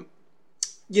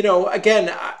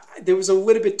again, there was a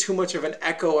little bit too much of an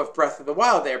echo of Breath of the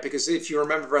Wild there, because if you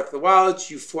remember Breath of the Wild,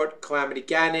 you fought Calamity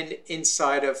Ganon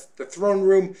inside of the throne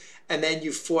room, and then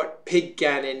you fought Pig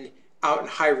Ganon out in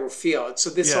Hyrule Field. So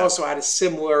this also had a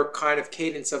similar kind of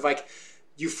cadence of like,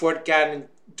 you fought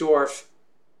Ganondorf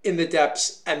in the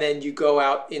depths, and then you go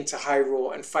out into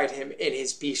Hyrule and fight him in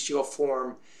his bestial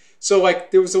form. So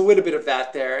like there was a little bit of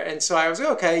that there, and so I was like,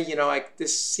 okay, like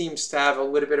this seems to have a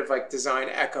little bit of like design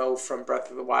echo from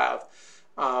Breath of the Wild.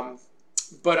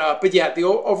 But yeah, the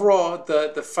overall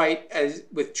the fight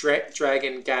with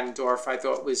Dragon Ganondorf I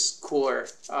thought was cooler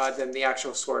than the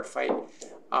actual sword fight.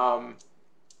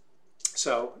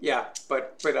 So yeah,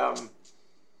 but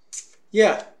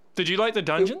yeah. Did you like the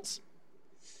dungeons?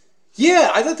 Yeah,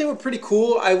 I thought they were pretty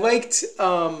cool. I liked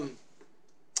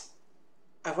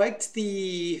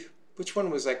the, which one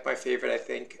was like my favorite, I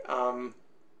think.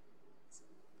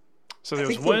 So there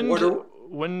was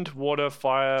wind, water,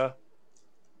 fire,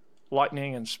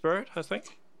 lightning, and spirit, I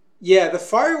think. Yeah, the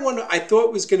fire one I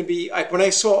thought was going to be, like when I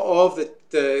saw all of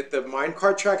the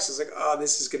minecart tracks, I was like, oh,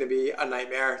 this is going to be a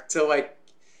nightmare to like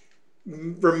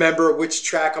remember which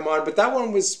track I'm on. But that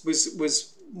one was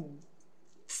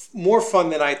more fun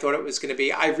than I thought it was going to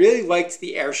be. I really liked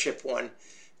the airship one.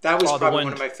 That was probably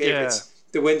one of my favorites. Yeah.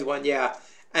 The wind one, yeah.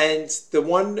 And the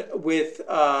one with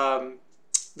the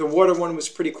water one was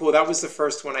pretty cool. That was the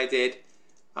first one I did.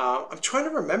 I'm trying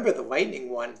to remember the lightning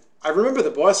one. I remember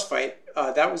the boss fight.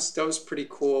 That was pretty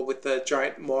cool with the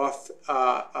giant moth.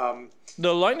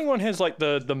 The lightning one has like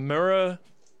the mirror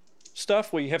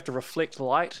stuff where you have to reflect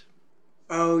light.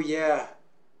 Oh yeah.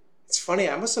 It's funny.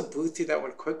 I must have blew through that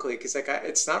one quickly because like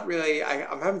it's not really.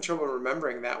 I'm having trouble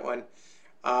remembering that one.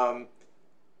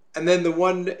 And then the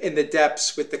one in the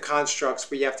depths with the constructs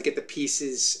where you have to get the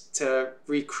pieces to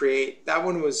recreate. That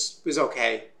one was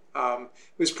okay. It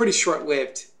was pretty short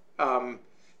lived.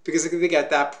 because I think at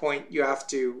that point we have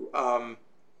to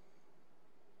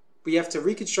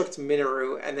reconstruct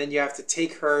Minoru, and then you have to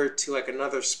take her to like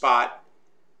another spot.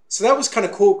 So that was kind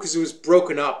of cool because it was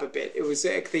broken up a bit. It was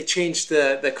like they changed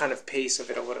the kind of pace of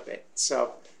it a little bit.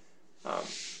 So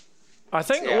I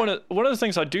think one of the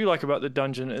things I do like about the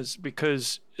dungeon is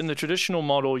because in the traditional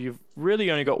model, you've really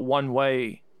only got one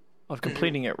way of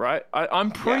completing it, right?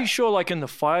 I'm pretty sure, like in the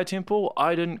Fire Temple,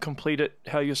 I didn't complete it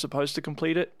how you're supposed to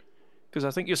complete it, because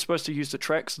I think you're supposed to use the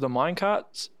tracks, the mine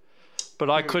carts, but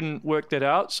I couldn't work that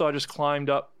out, so I just climbed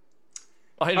up.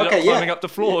 I ended up climbing up the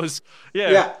floors.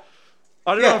 Yeah.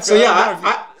 I don't know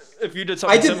if you did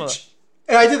something similar.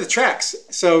 I did the tracks.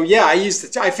 So yeah,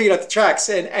 I figured out the tracks,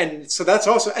 and so that's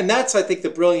also, and that's I think the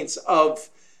brilliance of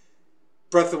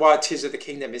Breath of the Wild, Tears of the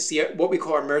Kingdom is what we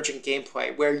call emergent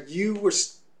gameplay, where you were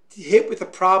hit with a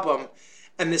problem,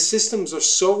 and the systems are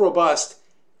so robust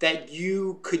that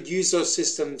you could use those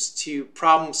systems to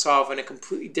problem solve in a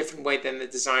completely different way than the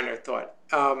designer thought.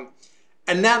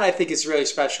 And that I think is really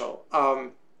special.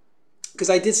 Because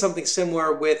I did something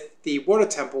similar with the Water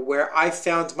Temple, where I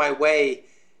found my way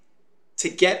to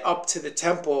get up to the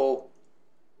temple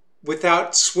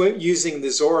without using the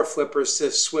Zora flippers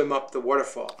to swim up the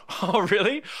waterfall. Oh,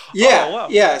 really? Yeah, wow.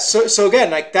 Yeah. So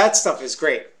again, like that stuff is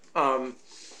great. But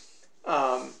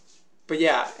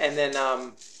yeah, and then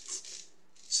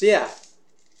so yeah,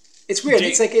 it's weird.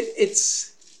 It's like it's.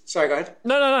 Sorry, go ahead.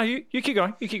 No. You keep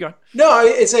going. You keep going. No,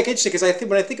 it's like interesting because I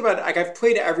think when I think about it, like I've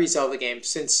played every Zelda game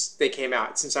since they came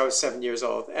out, since I was 7 years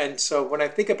old, and so when I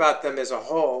think about them as a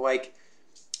whole, like,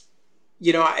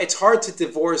 you know, it's hard to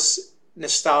divorce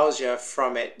nostalgia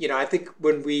from it. You know, I think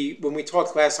when we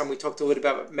talked last time, we talked a little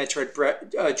bit about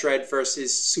Metroid Dread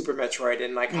versus Super Metroid,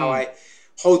 and like how I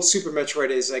hold Super Metroid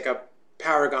as like a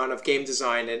paragon of game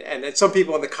design, and some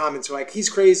people in the comments are like, he's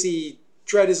crazy,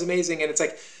 Dread is amazing, and it's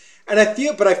like, and I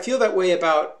feel that way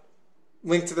about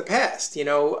Link to the Past, you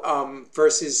know,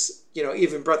 versus, you know,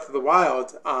 even Breath of the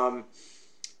Wild,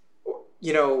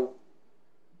 you know,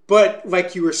 but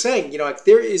like you were saying, you know, like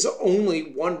there is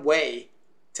only one way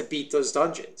to beat those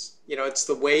dungeons. You know, it's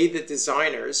the way the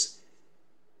designers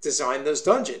design those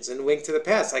dungeons, and Link to the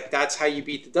Past, like that's how you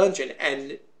beat the dungeon.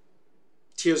 And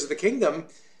Tears of the Kingdom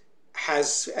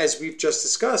has, as we've just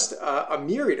discussed, a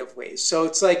myriad of ways. So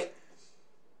it's like,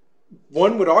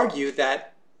 one would argue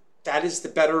that is the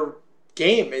better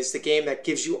game, is the game that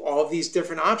gives you all these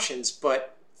different options.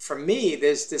 But for me,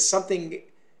 there's something,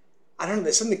 I don't know,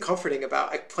 there's something comforting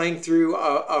about like playing through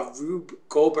a Rube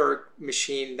Goldberg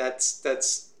machine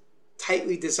that's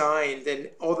tightly designed and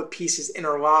all the pieces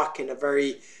interlock in a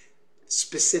very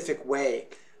specific way.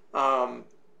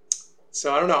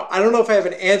 So I don't know. I don't know if I have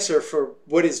an answer for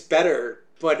what is better,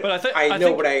 but I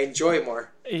know what I enjoy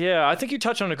more. Yeah, I think you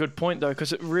touch on a good point, though,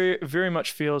 because it very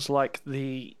much feels like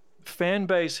the fan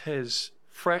base has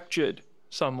fractured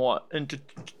somewhat into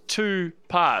two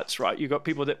parts, right? You've got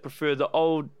people that prefer the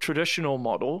old traditional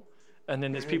model, and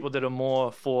then there's people that are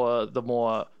more for the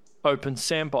more open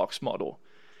sandbox model.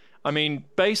 I mean,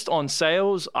 based on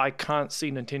sales, I can't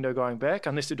see Nintendo going back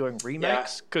unless they're doing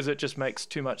remakes, because it just makes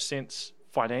too much sense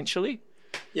financially.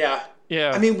 Yeah.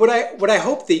 Yeah. I mean, what I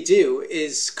hope they do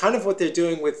is kind of what they're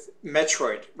doing with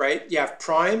Metroid, right? You have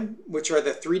Prime, which are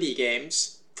the 3D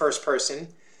games, first person,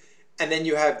 and then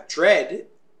you have Dread,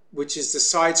 which is the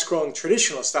side-scrolling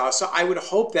traditional style. So I would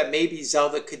hope that maybe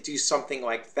Zelda could do something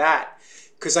like that,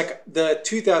 because like the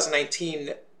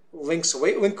 2019 Link's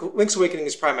Awakening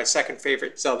is probably my second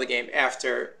favorite Zelda game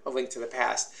after A Link to the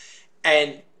Past,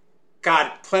 and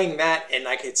God, playing that in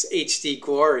like its HD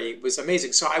glory was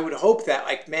amazing. So I would hope that,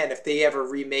 like, man, if they ever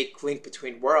remake Link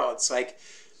Between Worlds, like,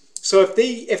 so if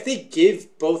they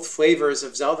give both flavors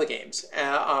of Zelda games,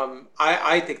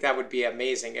 I think that would be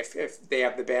amazing if they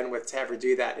have the bandwidth to ever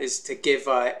do that, is to give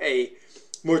a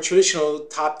more traditional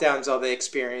top-down Zelda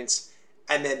experience,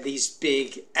 and then these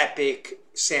big epic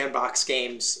sandbox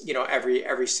games, you know,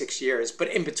 every 6 years. But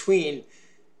in between,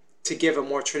 to give a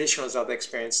more traditional Zelda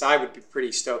experience, I would be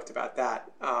pretty stoked about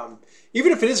that.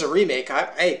 Even if it is a remake,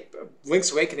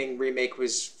 Link's Awakening remake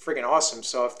was friggin' awesome.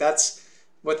 So if that's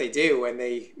what they do, and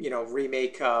they, you know,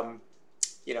 remake,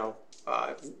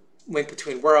 Link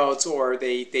Between Worlds, or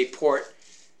they port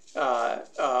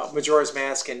Majora's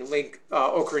Mask and Link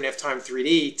Ocarina of Time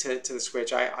 3D to the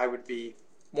Switch, I would be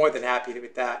more than happy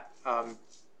with that.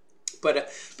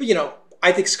 But you know,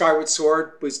 I think Skyward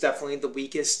Sword was definitely the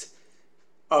weakest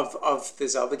of the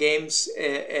Zelda games,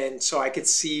 and so I could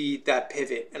see that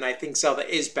pivot, and I think Zelda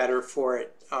is better for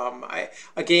it.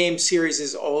 A game series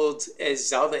as old as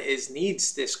Zelda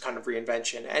needs this kind of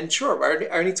reinvention, and sure,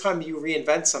 anytime you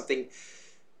reinvent something,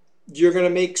 you're going to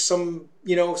make some,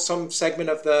 some segment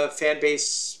of the fan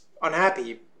base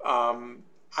unhappy.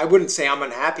 I wouldn't say I'm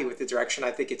unhappy with the direction.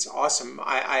 I think it's awesome.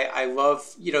 I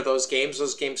love, those games.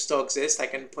 Those games still exist. I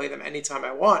can play them anytime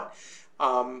I want.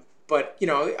 But,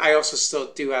 I also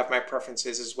still do have my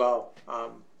preferences as well.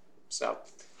 So,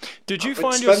 Did you but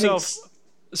find spending, yourself?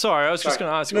 Sorry, I was just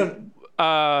sorry, going to ask.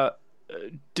 no,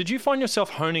 Did you find yourself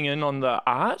honing in on the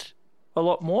art a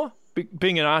lot more?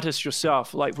 Being an artist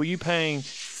yourself, like, were you paying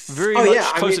very oh much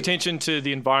yeah, close attention to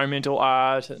the environmental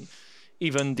art and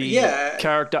even the yeah,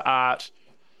 character art?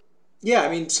 yeah. I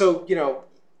mean, so,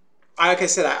 like I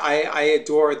said, I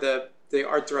adore the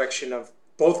art direction of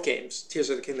both games, Tears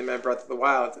of the Kingdom and Breath of the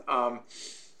Wild.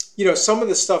 Some of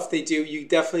the stuff they do, you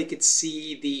definitely could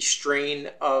see the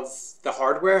strain of the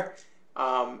hardware.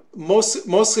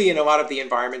 Mostly in a lot of the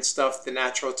environment stuff, the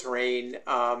natural terrain,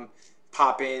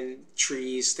 pop in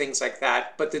trees, things like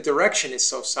that. But the direction is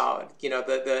so solid.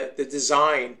 The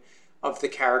design of the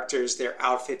characters, their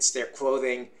outfits, their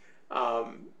clothing,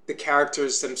 the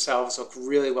characters themselves look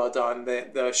really well done.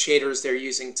 The shaders they're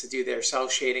using to do their cell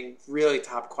shading, really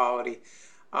top quality.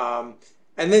 And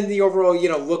then the overall,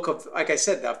 look of, like I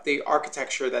said, the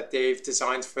architecture that they've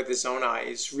designed for the Zonai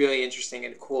is really interesting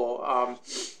and cool.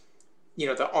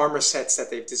 The armor sets that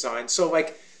they've designed. So,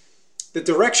 like, the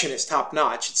direction is top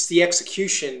notch. It's the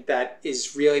execution that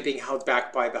is really being held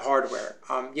back by the hardware.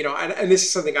 And this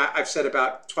is something I've said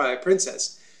about Twilight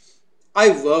Princess. I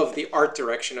love the art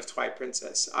direction of Twilight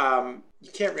Princess.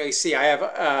 You can't really see. I have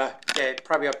yeah,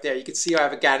 probably up there. You can see I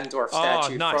have a Ganondorf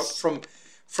statue Nice.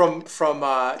 from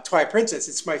Twilight Princess.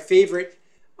 It's my favorite.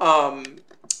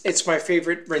 It's my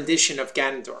favorite rendition of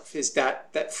Ganondorf. Is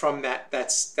that from that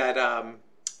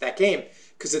game,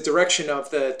 because the direction of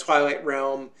the Twilight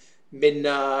Realm,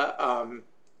 Midna,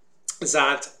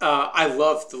 Zant, I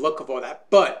love the look of all that.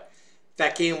 But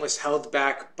that game was held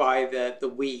back by the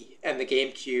Wii and the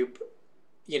GameCube.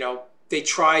 They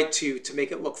tried to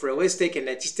make it look realistic, and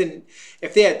it just didn't.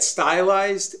 If they had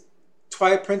stylized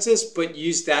Twilight Princess but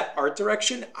used that art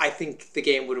direction, I think the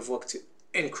game would have looked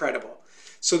incredible.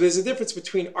 So there's a difference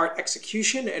between art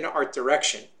execution and art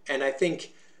direction, and I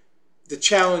think the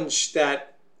challenge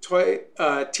that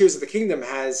Tears of the Kingdom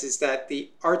has is that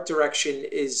the art direction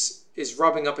is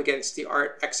rubbing up against the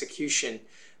art execution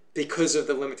because of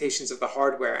the limitations of the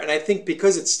hardware. And I think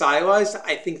because it's stylized,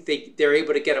 I think they're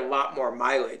able to get a lot more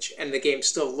mileage, and the game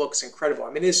still looks incredible.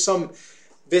 I mean, there's some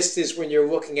vistas when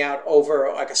you're looking out over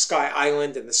like a sky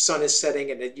island and the sun is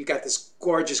setting and you got this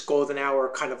gorgeous golden hour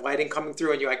kind of lighting coming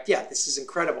through, and you're like, yeah, this is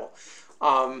incredible.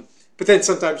 But then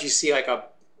sometimes you see like a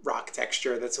rock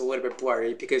texture that's a little bit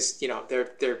blurry because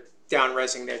they're down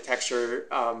resing their texture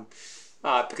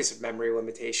because of memory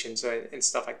limitations and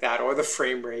stuff like that, or the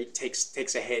frame rate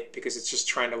takes a hit because it's just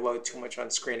trying to load too much on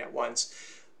screen at once.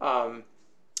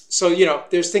 So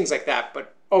there's things like that,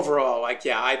 but overall, like,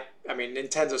 yeah, I mean,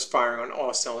 Nintendo's firing on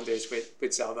all cylinders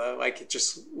with Zelda. Like, it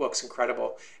just looks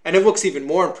incredible, and it looks even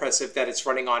more impressive that it's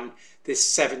running on this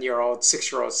 7-year-old,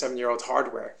 6-year-old, 7-year-old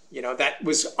hardware. That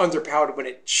was underpowered when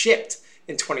it shipped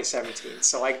in 2017.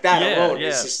 So like that alone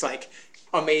is just like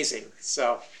amazing.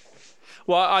 So,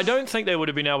 well, I don't think they would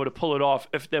have been able to pull it off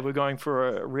if they were going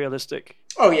for a realistic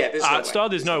there's art no style. way.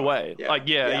 There's no way. Yeah. Like,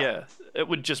 yeah, it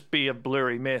would just be a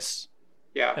blurry mess.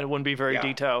 Yeah, and it wouldn't be very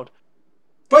detailed.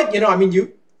 But I mean,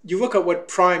 you look at what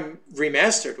Prime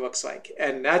Remastered looks like,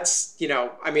 and that's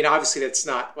I mean, obviously that's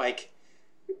not like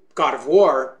God of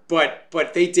War, but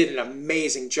they did an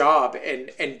amazing job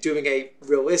and doing a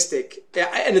realistic.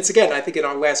 And it's, again, I think in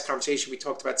our last conversation we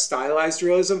talked about stylized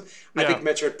realism. I think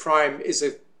Metroid Prime is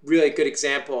a really good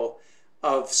example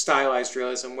of stylized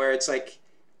realism, where it's like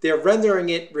they're rendering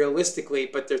it realistically,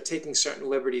 but they're taking certain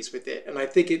liberties with it, and I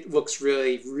think it looks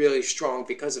really, really strong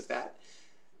because of that.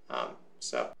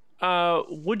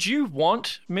 Would you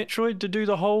want Metroid to do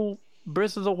the whole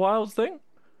Breath of the Wild thing?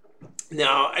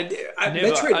 No, Never.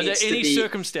 Metroid Are there needs any to be...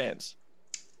 circumstance?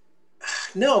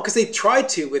 No, because they tried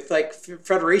to with like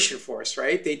Federation Force,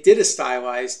 right? They did a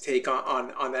stylized take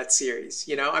on that series.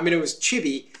 I mean, it was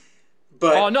chibi,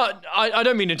 but I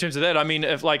don't mean in terms of that. I mean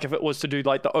if it was to do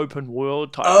like the open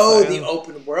world type. The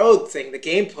open world thing, the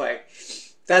gameplay.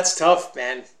 That's tough,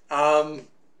 man.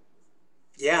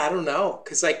 Yeah, I don't know,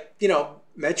 because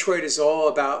Metroid is all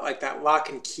about like that lock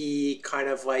and key kind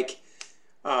of like.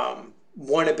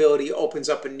 One ability opens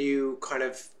up a new kind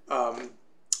of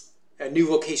a new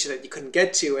location that you couldn't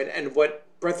get to, and what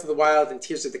Breath of the Wild and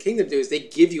Tears of the Kingdom do is they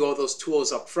give you all those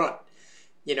tools up front.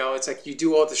 It's like you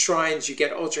do all the shrines, you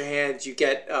get Ultra Hands, you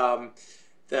get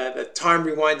the time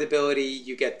rewind ability,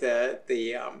 you get the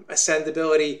ascend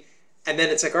ability, And then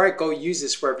it's like, all right, go use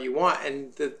this wherever you want.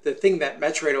 And the thing that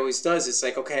Metroid always does is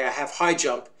like, okay, I have high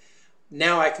jump.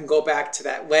 Now I can go back to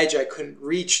that ledge I couldn't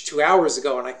reach 2 hours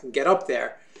ago, and I can get up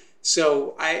there.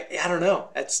 So I don't know.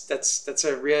 That's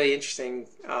a really interesting.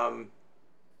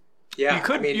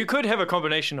 Yeah, you could have a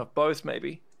combination of both,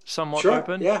 maybe somewhat sure,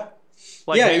 open. Yeah,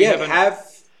 like yeah, maybe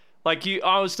yeah.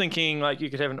 I was thinking like you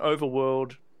could have an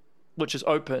overworld, which is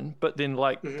open, but then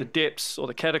like the depths or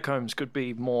the catacombs could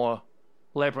be more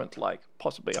labyrinth-like,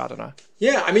 possibly. I don't know.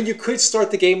 Yeah, I mean, you could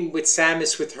start the game with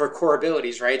Samus with her core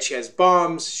abilities, right? She has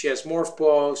bombs, she has morph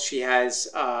balls, she has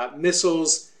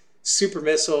missiles, super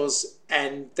missiles,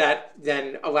 and that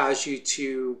then allows you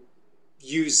to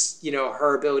use,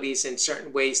 her abilities in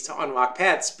certain ways to unlock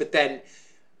paths. But then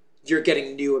you're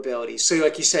getting new abilities. So,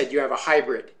 like you said, you have a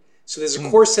hybrid. So there's a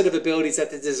core set of abilities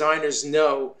that the designers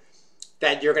know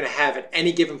that you're going to have at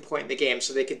any given point in the game.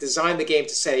 So they could design the game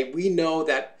to say, we know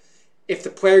that if the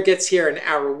player gets here in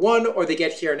hour 1 or they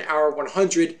get here in hour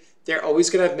 100, they're always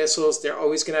going to have missiles, they're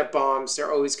always going to have bombs,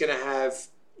 they're always going to have,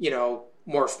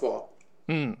 morph ball.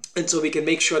 And so we can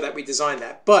make sure that we design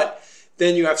that. But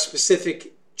then you have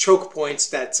specific choke points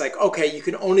that's like, okay, you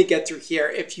can only get through here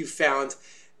if you found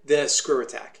the screw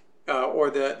attack or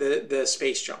the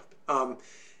space jump.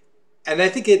 And I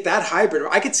think that hybrid,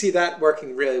 I could see that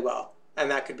working really well.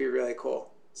 And that could be really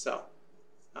cool. So...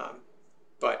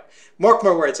 but mark my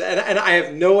words, and I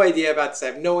have no idea about this. I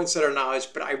have no insider knowledge,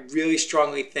 but I really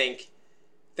strongly think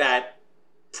that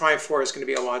Prime 4 is going to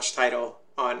be a launch title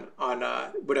on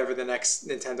whatever the next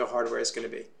Nintendo hardware is going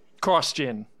to be.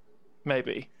 Cross-gen,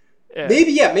 maybe. Yeah.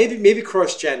 Maybe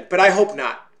cross-gen, but I hope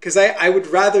not. Because I would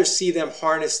rather see them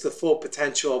harness the full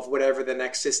potential of whatever the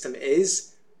next system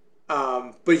is.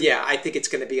 But yeah, I think it's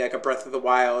going to be like a Breath of the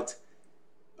Wild,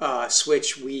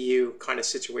 Switch, Wii U kind of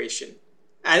situation.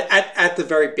 At the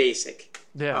very basic.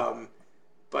 Yeah.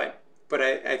 But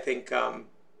I think,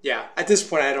 at this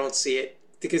point I don't see it.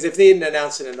 Because if they didn't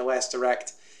announce it in the last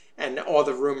Direct, and all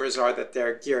the rumors are that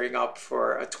they're gearing up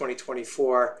for a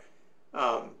 2024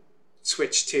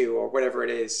 Switch 2 or whatever it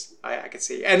is, I could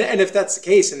see. And if that's the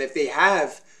case, and if they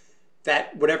have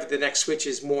that, whatever the next Switch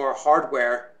is, more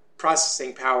hardware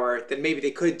processing power, then maybe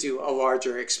they could do a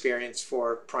larger experience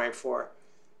for Prime 4.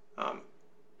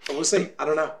 But we'll see. I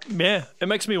don't know. Yeah, it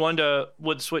makes me wonder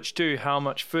with Switch 2 how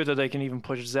much further they can even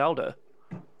push Zelda.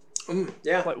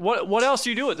 Yeah. Like what else do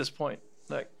you do at this point?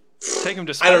 Like take them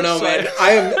to space? I don't know, man.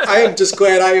 I am just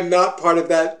glad I am not part of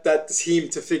that team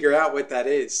to figure out what that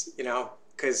is.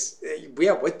 Because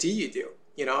what do you do?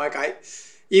 Like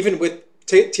even with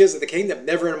Tears of the Kingdom,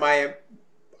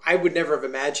 I would never have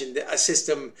imagined a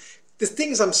system. The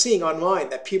things I'm seeing online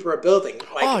that people are building.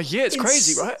 Like, it's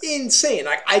crazy, right? Insane.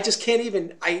 Like, I just can't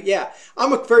even.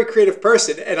 I'm a very creative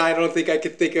person, and I don't think I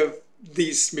could think of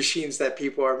these machines that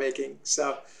people are making.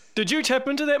 So, did you tap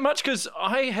into that much? Because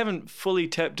I haven't fully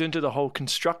tapped into the whole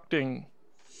constructing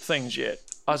things yet.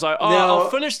 I was like,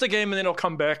 I'll finish the game and then I'll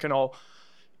come back and I'll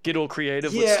get all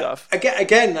creative with stuff.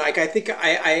 Again, like I think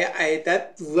I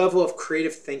that level of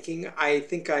creative thinking, I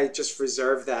think I just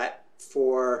reserve that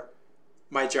for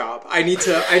my job. I need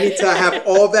to have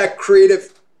all that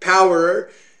creative power.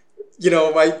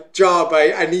 My job.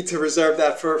 I need to reserve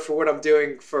that for what I'm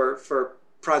doing for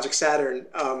Project Saturn.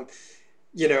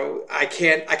 I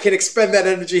can't expend that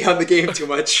energy on the game too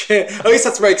much. At least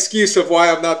that's my excuse of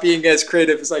why I'm not being as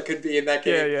creative as I could be in that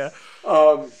game. Yeah.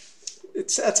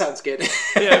 That sounds good.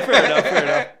 Yeah, fair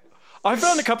enough. I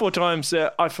found a couple of times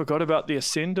that I forgot about the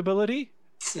ascend ability.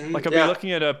 Like I'll be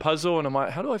looking at a puzzle and I'm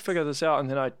like, how do I figure this out? And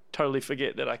then I totally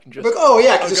forget that I can just...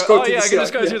 I can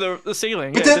just go through the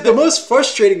ceiling. But the most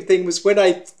frustrating thing was when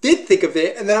I did think of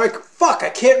it and then I'm like, fuck, I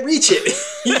can't reach it.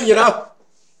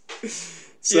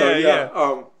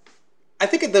 So, I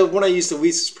think the one I used the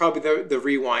least is probably the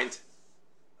rewind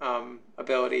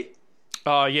ability.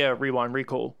 Oh, yeah, rewind,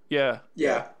 recall. Yeah.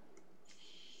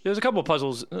 There's a couple of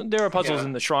puzzles. There are puzzles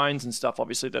in the shrines and stuff,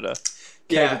 obviously, that are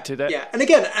catered to that. Yeah, and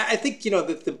again, I think,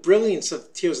 the brilliance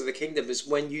of Tears of the Kingdom is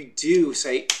when you do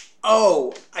say,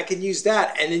 oh, I can use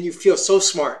that, and then you feel so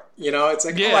smart. It's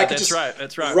like, I can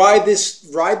that's right. ride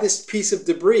this piece of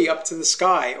debris up to the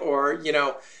sky, or,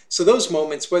 so those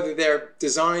moments, whether they're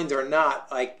designed or not,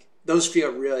 like, those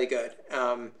feel really good.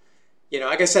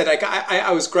 Like I said, like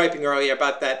I was griping earlier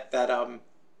about that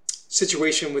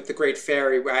situation with the Great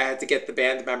Fairy where I had to get the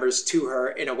band members to her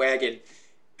in a wagon,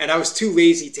 and I was too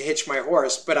lazy to hitch my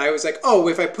horse, but I was like, oh,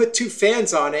 if I put 2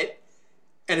 fans on it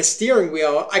and a steering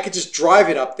wheel, I could just drive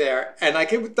it up there, and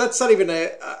that's not even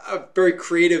a very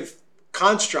creative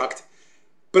construct,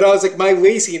 but I was like, my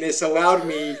laziness allowed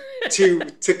me to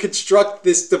construct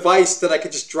this device that I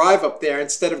could just drive up there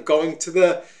instead of going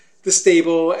to the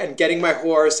stable and getting my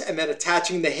horse and then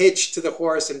attaching the hitch to the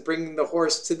horse and bringing the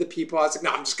horse to the people. I was like,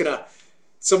 no, I'm just going to.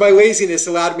 So my laziness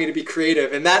allowed me to be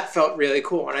creative, and that felt really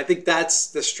cool. And I think that's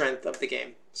the strength of the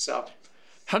game. So,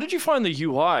 how did you find the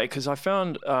UI? Because I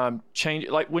found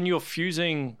like when you're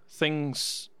fusing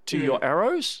things to your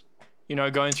arrows,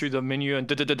 going through the menu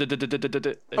and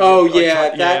oh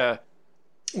yeah,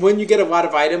 when you get a lot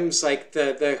of items, like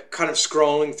the kind of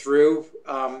scrolling through,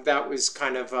 that was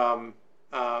kind of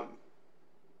a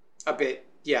bit,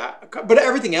 yeah. But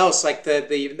everything else, like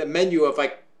the menu of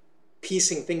like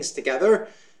piecing things together,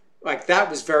 like that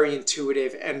was very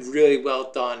intuitive and really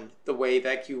well done. The way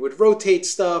that you would rotate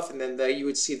stuff and then you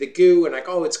would see the goo and like,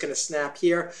 oh, it's going to snap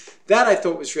here. That I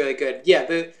thought was really good. Yeah,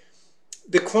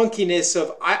 the clunkiness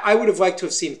of, I would have liked to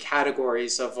have seen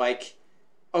categories of like,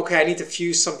 okay, I need to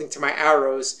fuse something to my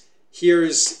arrows.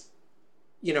 Here's,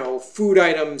 food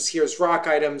items, here's rock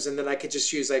items, and then I could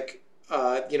just use like,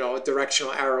 a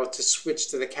directional arrow to switch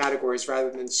to the categories rather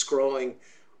than scrolling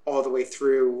all the way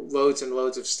through loads and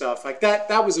loads of stuff. Like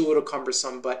that was a little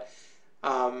cumbersome, but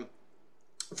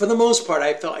for the most part,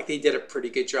 I felt like they did a pretty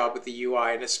good job with the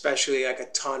UI, and especially like a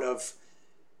ton of,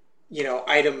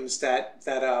 items that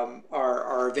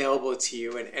are available to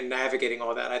you and navigating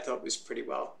all that. I thought was pretty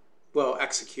well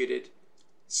executed.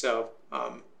 So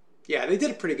yeah, they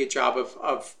did a pretty good job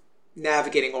of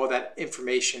navigating all that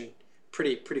information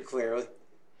pretty clearly.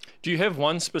 Do you have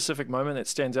one specific moment that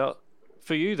stands out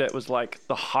for you that was like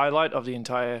the highlight of the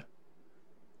entire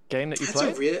game that you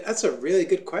played? That's a really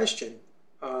good question.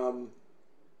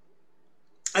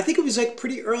 I think it was like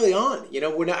pretty early on,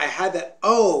 when I had that,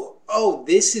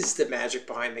 this is the magic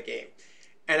behind the game.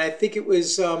 And I think it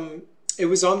was on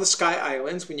the Sky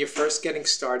Islands when you're first getting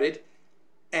started.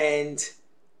 And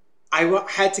I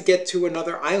had to get to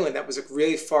another island that was like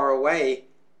really far away.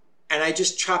 And I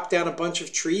just chopped down a bunch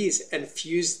of trees and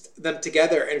fused them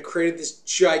together and created this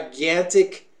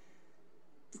gigantic,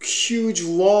 huge,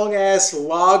 long-ass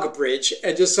log bridge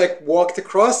and just like walked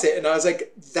across it. And I was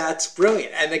like, that's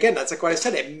brilliant. And again, that's like what I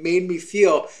said. It made me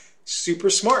feel super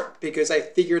smart because I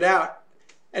figured out,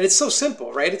 and it's so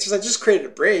simple, right? It's just, I just created a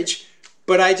bridge,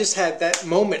 but I just had that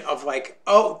moment of like,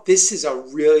 oh, this is a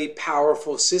really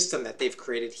powerful system that they've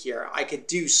created here. I could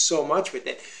do so much with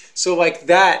it. So like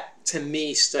that, to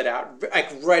me, stood out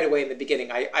like right away in the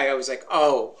beginning. I was like,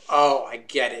 oh, I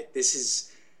get it. This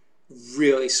is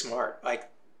really smart. Like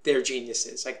they're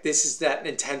geniuses. Like this is that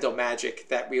Nintendo magic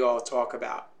that we all talk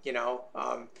about,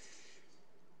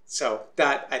 so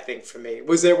that, I think, for me.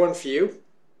 Was there one for you?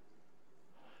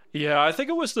 Yeah, I think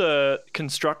it was the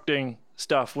constructing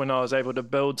stuff when I was able to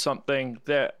build something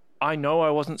that I know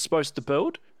I wasn't supposed to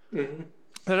build. Mm-hmm.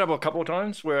 That happened a couple of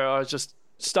times where I was just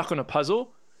stuck on a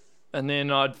puzzle and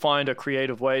then I'd find a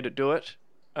creative way to do it.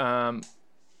 The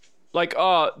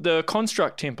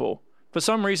Construct Temple. For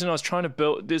some reason, I was trying to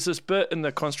build... There's this bit in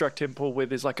the Construct Temple where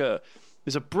there's a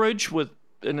bridge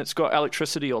and it's got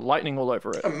electricity or lightning all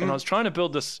over it. Mm-hmm. And I was trying to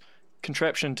build this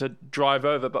contraption to drive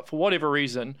over, but for whatever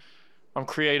reason, I'm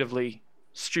creatively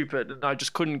stupid and I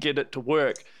just couldn't get it to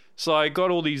work. So I got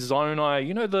all these zonai,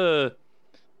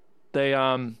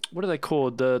 what are they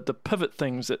called? The pivot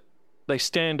things that they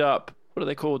stand up. What are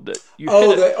they called? That you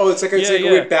it's like a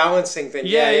weird balancing thing.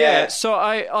 Yeah. So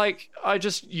I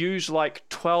just use like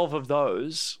 12 of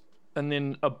those and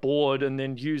then a board and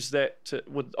then use that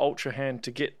with Ultra Hand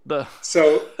to get the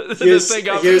thing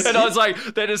up. And I was like,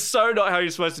 that is so not how you're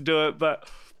supposed to do it. But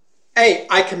hey,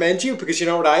 I commend you because you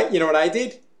know what I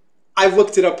did? I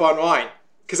looked it up online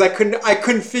because I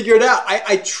couldn't figure it out.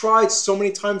 I tried so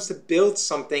many times to build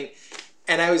something.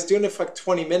 And I was doing it for like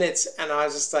 20 minutes and I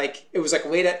was just like, it was like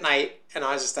late at night and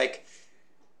I was just like,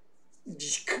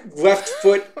 left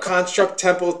foot, Construct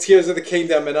Temple, Tears of the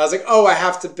Kingdom. And I was like, oh, I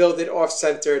have to build it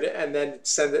off-centered and then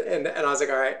send it. And I was like,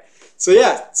 all right. So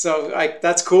yeah, so like,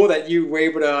 that's cool that you were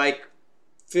able to like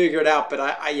figure it out. But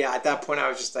I at that point I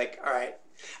was just like, all right.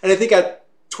 And I think that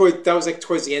was like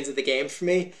towards the end of the game for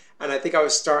me. And I think I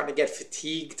was starting to get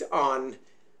fatigued on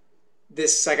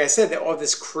this, like I said, all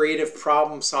this creative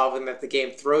problem solving that the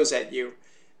game throws at you.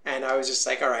 And I was just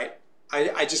like, all right,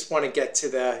 I just want to get to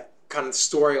the kind of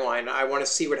storyline. I want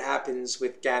to see what happens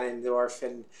with Ganondorf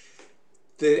and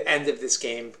the end of this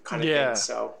game kind of thing.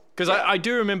 So, because I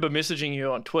do remember messaging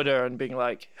you on Twitter and being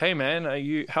like, hey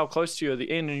man, how close to you at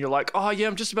the end? And you're like, oh yeah,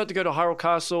 I'm just about to go to Hyrule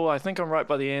Castle. I think I'm right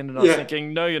by the end. And I was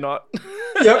thinking, no, you're not.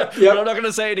 Yep. I'm not going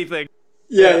to say anything.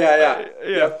 Yeah.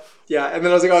 And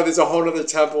then I was like, oh, there's a whole other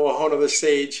temple, a whole other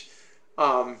stage.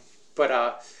 And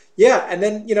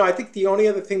then, I think the only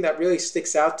other thing that really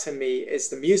sticks out to me is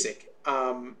the music.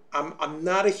 I'm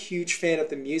not a huge fan of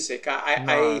the music.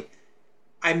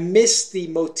 I miss the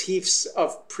motifs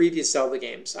of previous Zelda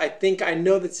games. I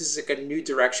know that this is like a new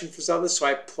direction for Zelda, so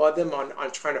I applaud them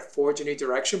on trying to forge a new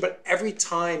direction. But every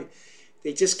time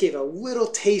they just gave a little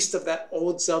taste of that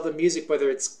old Zelda music, whether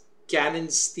it's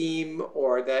Ganon's theme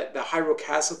or the Hyrule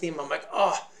Castle theme, I'm like,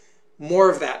 oh,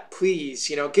 more of that, please.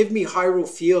 Give me Hyrule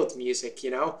Field music.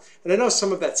 And I know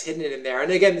some of that's hidden in there.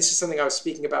 And again, this is something I was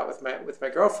speaking about with my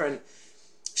girlfriend.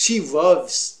 She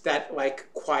loves that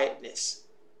like quietness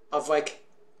of like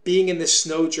being in the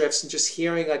snowdrifts and just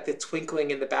hearing like the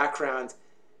twinkling in the background.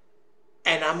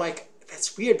 And I'm like,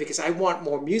 that's weird because I want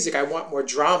more music. I want more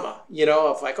drama,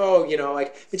 of like, oh,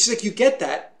 like, it's just like you get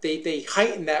that. They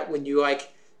heighten that when you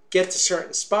like get to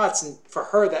certain spots. And for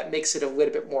her, that makes it a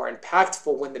little bit more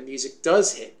impactful when the music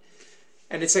does hit.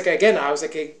 And it's like, again, I was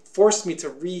like, it forced me to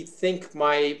rethink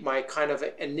my kind of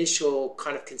initial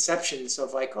kind of conceptions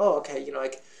of like, oh, okay,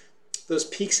 like those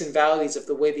peaks and valleys of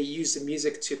the way they use the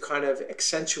music to kind of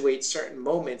accentuate certain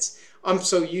moments. I'm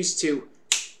so used to,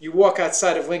 you walk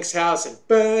outside of Link's house and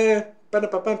you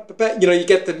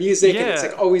get the music and it's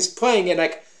like always playing. And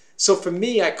like, so for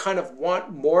me, I kind of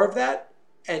want more of that.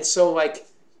 And so like,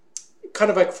 kind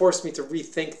of like forced me to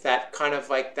rethink that kind of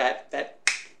like that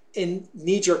in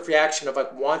knee-jerk reaction of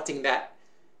like wanting that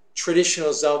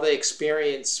traditional Zelda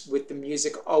experience with the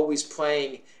music always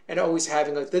playing and always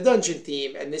having like the dungeon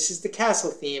theme and this is the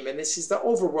castle theme and this is the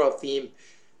overworld theme,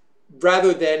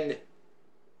 rather than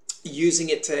using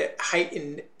it to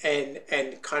heighten and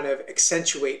kind of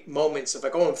accentuate moments of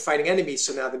like, oh, I'm fighting enemies,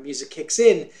 so now the music kicks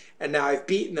in and now I've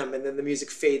beaten them, and then the music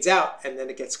fades out and then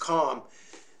it gets calm.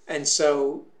 And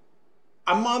so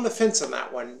I'm on the fence on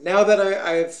that one. Now that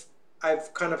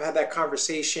I've kind of had that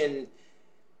conversation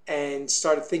and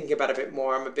started thinking about it a bit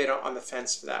more, I'm a bit on the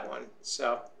fence for that one.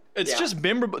 So it's just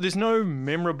memorable. There's no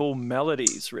memorable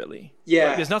melodies, really. Yeah.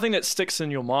 Like, there's nothing that sticks in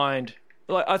your mind.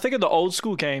 Like, I think of the old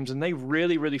school games, and they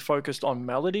really, really focused on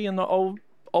melody in the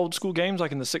old school games,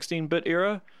 like in the 16-bit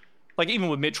era. Like, even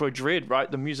with Metroid Dread,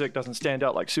 right? The music doesn't stand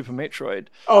out like Super Metroid.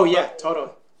 Oh, yeah,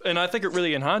 totally. And I think it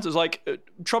really enhances, like,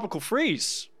 Tropical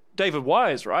Freeze, David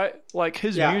Wise, right? Like,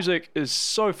 his music is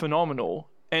so phenomenal,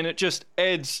 and it just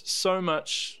adds so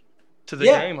much to the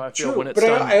game, I feel, when it's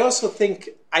done. I also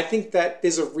think that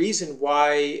there's a reason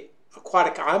why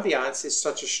Aquatic Ambiance is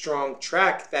such a strong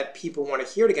track that people want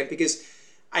to hear it again, because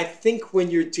I think when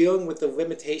you're dealing with the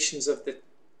limitations of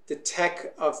the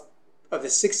tech of the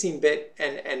 16-bit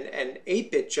and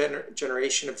 8-bit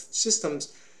generation of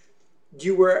systems,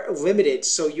 you were limited,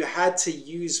 so you had to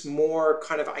use more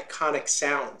kind of iconic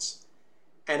sounds.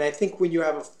 And I think when you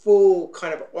have a full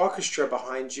kind of orchestra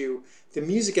behind you, the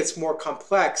music gets more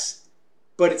complex,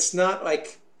 but it's not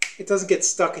like, it doesn't get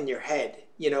stuck in your head,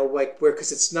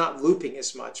 because it's not looping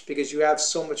as much, because you have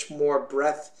so much more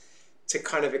breadth to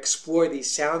kind of explore these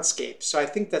soundscapes. So I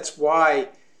think that's why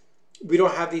we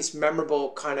don't have these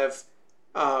memorable kind of,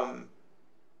 I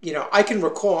can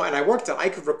recall, and I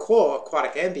could recall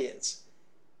Aquatic Ambience.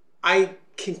 I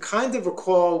can kind of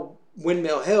recall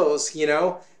Windmill Hills,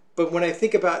 but when I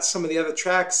think about some of the other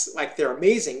tracks, like, they're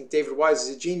amazing. David Wise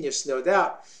is a genius, no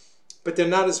doubt, but they're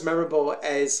not as memorable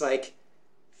as like,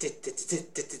 that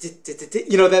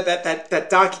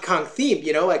Donkey Kong theme,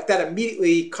 like that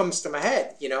immediately comes to my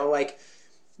head, the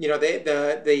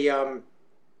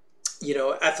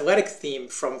athletic theme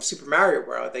from Super Mario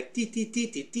World, like,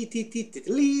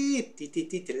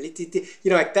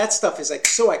 like that stuff is like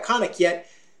so iconic. Yet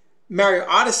Mario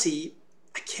Odyssey,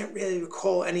 I can't really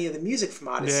recall any of the music from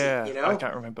Odyssey. I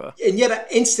can't remember. And yet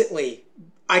instantly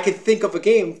I could think of a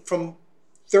game from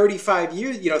 30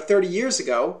 years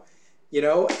ago,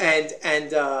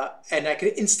 and I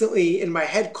could instantly in my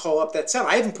head call up that sound.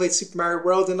 I haven't played Super Mario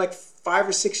World in like 5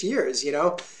 or 6 years,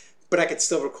 but I could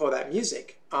still recall that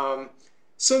music.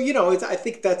 So I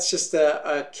think that's just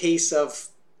a case of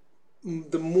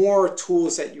the more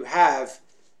tools that you have,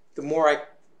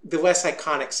 the less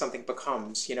iconic something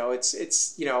becomes.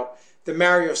 It's the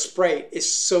Mario sprite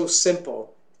is so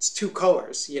simple. It's 2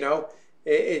 colors,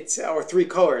 it's or 3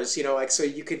 colors, so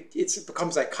it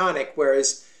becomes iconic.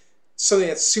 Whereas something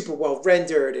that's super well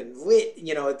rendered and lit,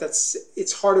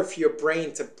 it's harder for your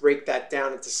brain to break that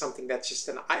down into something that's just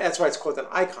that's why it's called an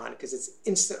icon, because it's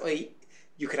instantly,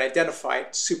 you can identify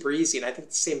it super easy. And I think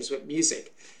the same is with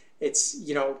music. It's,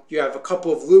 you have a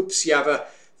couple of loops, you have a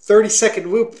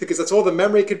 30-second loop because that's all the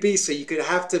memory could be. So you could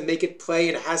have to make it play,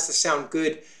 and it has to sound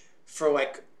good for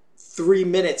like 3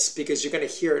 minutes because you're going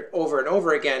to hear it over and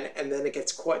over again. And then it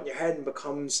gets caught in your head and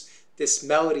becomes this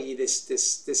melody,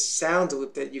 this sound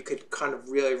loop that you could kind of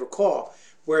really recall.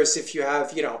 Whereas if you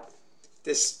have,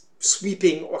 this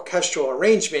sweeping orchestral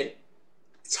arrangement,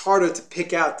 it's harder to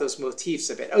pick out those motifs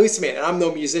a bit. At least to me, and I'm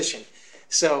no musician,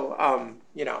 so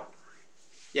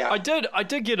yeah. I did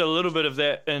get a little bit of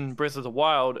that in Breath of the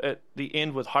Wild at the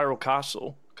end with Hyrule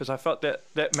Castle, because I felt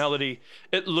that melody,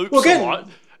 it loops a lot.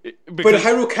 But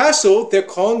Hyrule Castle, they're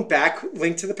calling back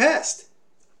Link to the Past.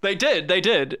 They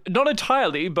did. Not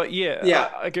entirely, but yeah.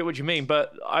 I get what you mean.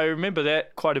 But I remember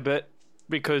that quite a bit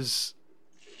because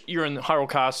you're in Hyrule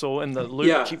Castle and the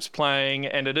loop keeps playing,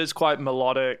 and it is quite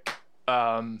melodic.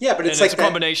 But it's a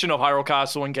combination of Hyrule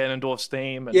Castle and Ganondorf's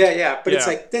theme. And, but it's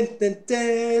like dun, dun,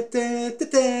 dun, dun, dun,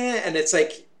 dun, and it's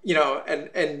like,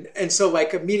 and so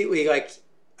like immediately, like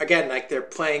again, like they're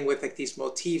playing with like these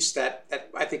motifs that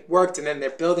I think worked, and then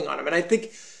they're building on them. And I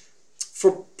think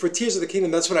for Tears of the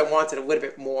Kingdom, that's what I wanted a little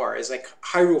bit more, is like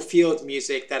Hyrule Field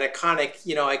music, that iconic,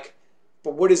 like,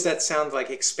 but what does that sound like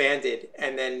expanded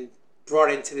and then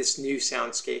brought into this new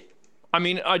soundscape? I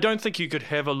mean, I don't think you could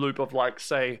have a loop of, like,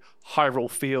 say,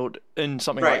 Hyrule Field in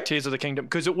something like Tears of the Kingdom,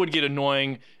 because it would get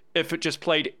annoying if it just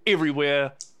played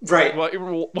everywhere. Right.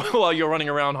 While you're running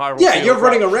around Hyrule Field. Yeah, you're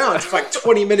running around for like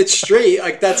 20 minutes straight.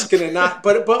 Like, that's going to not...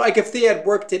 But like, if they had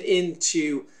worked it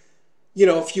into,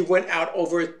 if you went out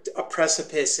over a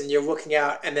precipice and you're looking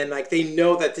out, and then, like, they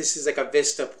know that this is like a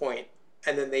vista point,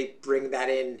 and then they bring that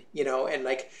in, and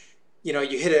like...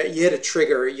 you hit a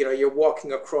trigger, you're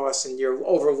walking across and you're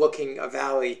overlooking a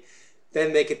valley,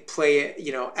 then they could play,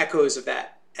 echoes of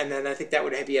that. And then I think that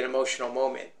would be an emotional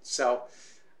moment. So,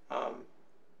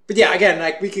 but yeah, again,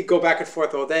 like we could go back and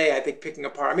forth all day, I think, picking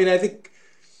apart. I mean, I think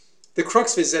the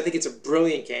crux of it is, I think it's a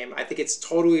brilliant game. I think it's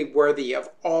totally worthy of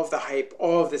all of the hype,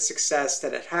 all of the success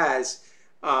that it has.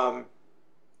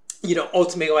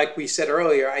 Ultimately, like we said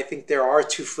earlier, I think there are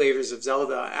two flavors of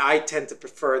Zelda. I tend to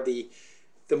prefer the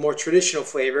more traditional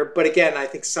flavor. But again, I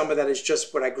think some of that is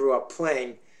just what I grew up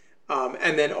playing.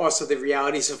 And then also the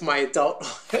realities of my adult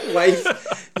life,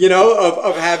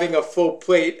 of having a full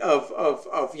plate of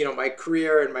my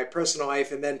career and my personal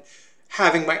life, and then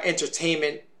having my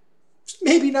entertainment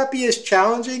maybe not be as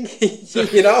challenging,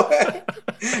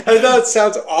 I know it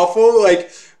sounds awful,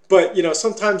 but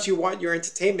sometimes you want your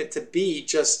entertainment to be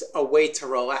just a way to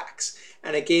relax.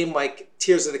 And a game like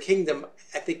Tears of the Kingdom,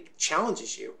 I think,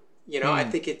 challenges you. I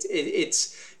think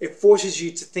it forces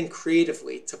you to think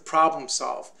creatively, to problem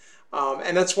solve.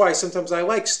 And that's why sometimes I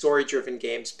like story-driven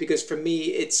games, because for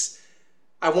me,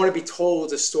 I want to be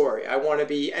told a story. I want to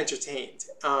be entertained.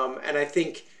 And I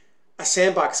think a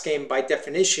sandbox game, by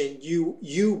definition,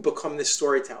 you become the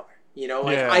storyteller.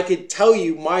 I could tell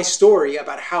you my story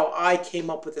about how I came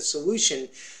up with a solution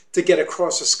to get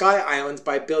across a sky island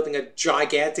by building a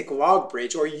gigantic log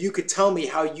bridge, or you could tell me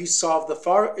how you solved the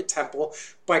fire temple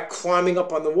by climbing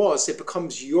up on the walls. It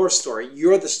becomes your story.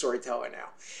 You're the storyteller now.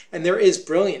 And there is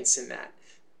brilliance in that.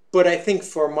 But I think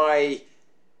for my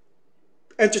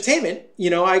entertainment,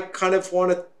 I kind of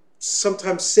want to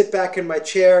sometimes sit back in my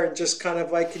chair and just kind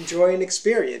of like enjoy an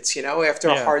experience, after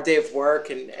a hard day of work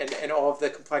and all of the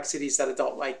complexities that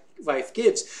adult life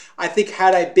gives. I think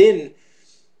had I been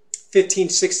 15,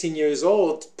 16 years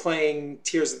old playing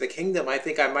Tears of the Kingdom, I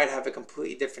think I might have a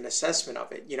completely different assessment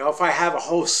of it. If I have a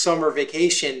whole summer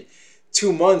vacation,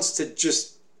 2 months to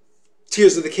just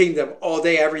Tears of the Kingdom all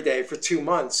day, every day for 2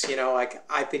 months,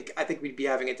 I think we'd be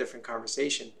having a different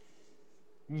conversation.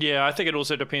 Yeah, I think it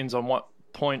also depends on what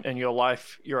point in your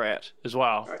life you're at as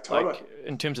well. Right, totally. Like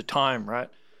in terms of time, right?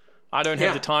 I don't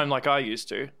have the time like I used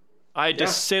to. I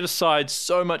just set aside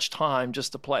so much time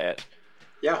just to play it.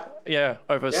 Yeah,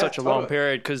 over such a long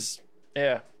period, because,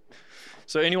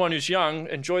 So anyone who's young,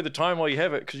 enjoy the time while you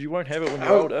have it, because you won't have it when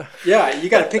you're older. Yeah, you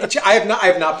got to pick I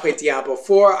have not played Diablo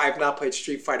 4. I have not played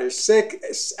Street Fighter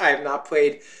 6. I have not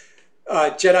played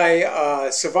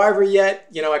Jedi Survivor yet.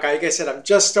 Like I said, I'm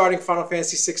just starting Final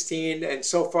Fantasy 16, and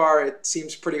so far it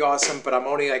seems pretty awesome, but I'm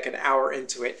only like an hour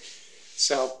into it.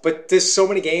 So, but there's so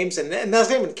many games, and that's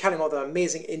not even counting all the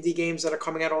amazing indie games that are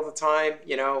coming out all the time,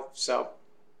 so...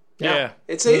 Yeah,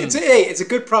 it's a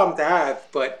good problem to have,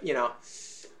 but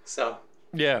so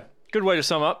yeah, good way to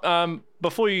sum up.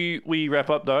 Before we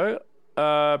wrap up though,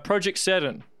 Project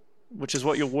Saturn, which is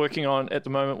what you're working on at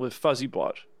the moment with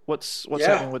FuzzyBot. What's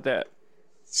happening with that?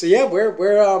 So we're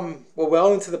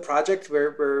well into the project.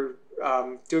 We're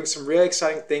doing some really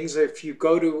exciting things. If you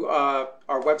go to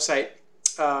our website,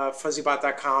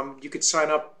 fuzzybot.com, you could sign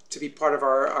up to be part of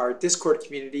our Discord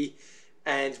community.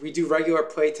 And we do regular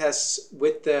play tests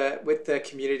with the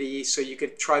community, so you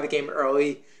could try the game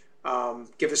early,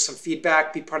 give us some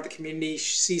feedback, be part of the community,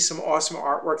 see some awesome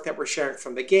artwork that we're sharing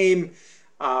from the game.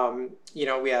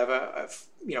 We have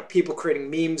people creating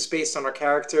memes based on our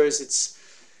characters.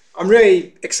 I'm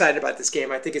really excited about this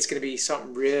game. I think it's going to be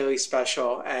something really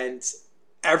special, and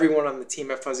everyone on the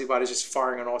team at FuzzyBot is just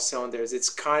firing on all cylinders. It's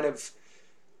kind of,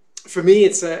 for me,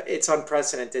 it's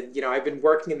unprecedented. You know, I've been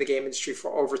working in the game industry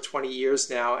for over 20 years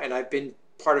now, and I've been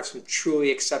part of some truly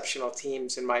exceptional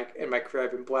teams in my career.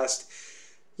 I've been blessed,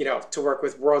 you know, to work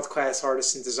with world-class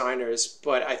artists and designers.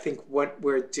 But I think what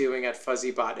we're doing at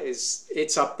FuzzyBot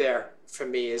it's up there for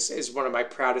me, is one of my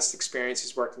proudest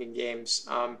experiences working in games.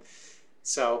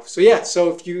 So yeah.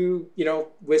 So if you know,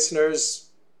 listeners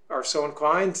are so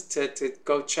inclined to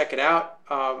go check it out,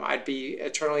 I'd be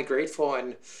eternally grateful.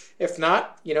 And if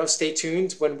not, you know, stay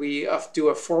tuned when we do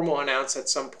a formal announce at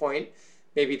some point.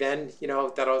 Maybe then, you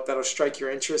know, that'll strike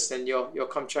your interest and you'll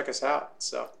come check us out.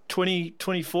 So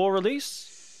 2024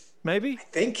 release, maybe.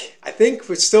 I think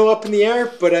we're still up in the air,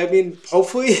 but I mean,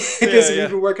 hopefully, because we've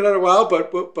been working on it a while.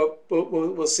 But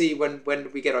we'll see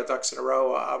when we get our ducks in a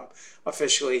row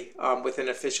officially with an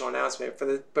official announcement.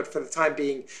 But for the time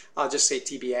being, I'll just say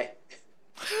TBA.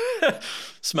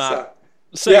 Smart.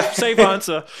 So, safe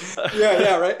answer.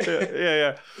 Yeah, right.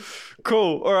 Yeah.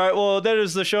 Cool. All right. Well, that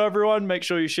is the show, everyone. Make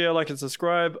sure you share, like, and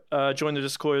subscribe. Join the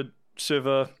Discord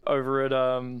server over at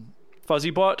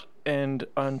FuzzyBot. And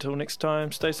until next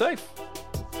time, stay safe.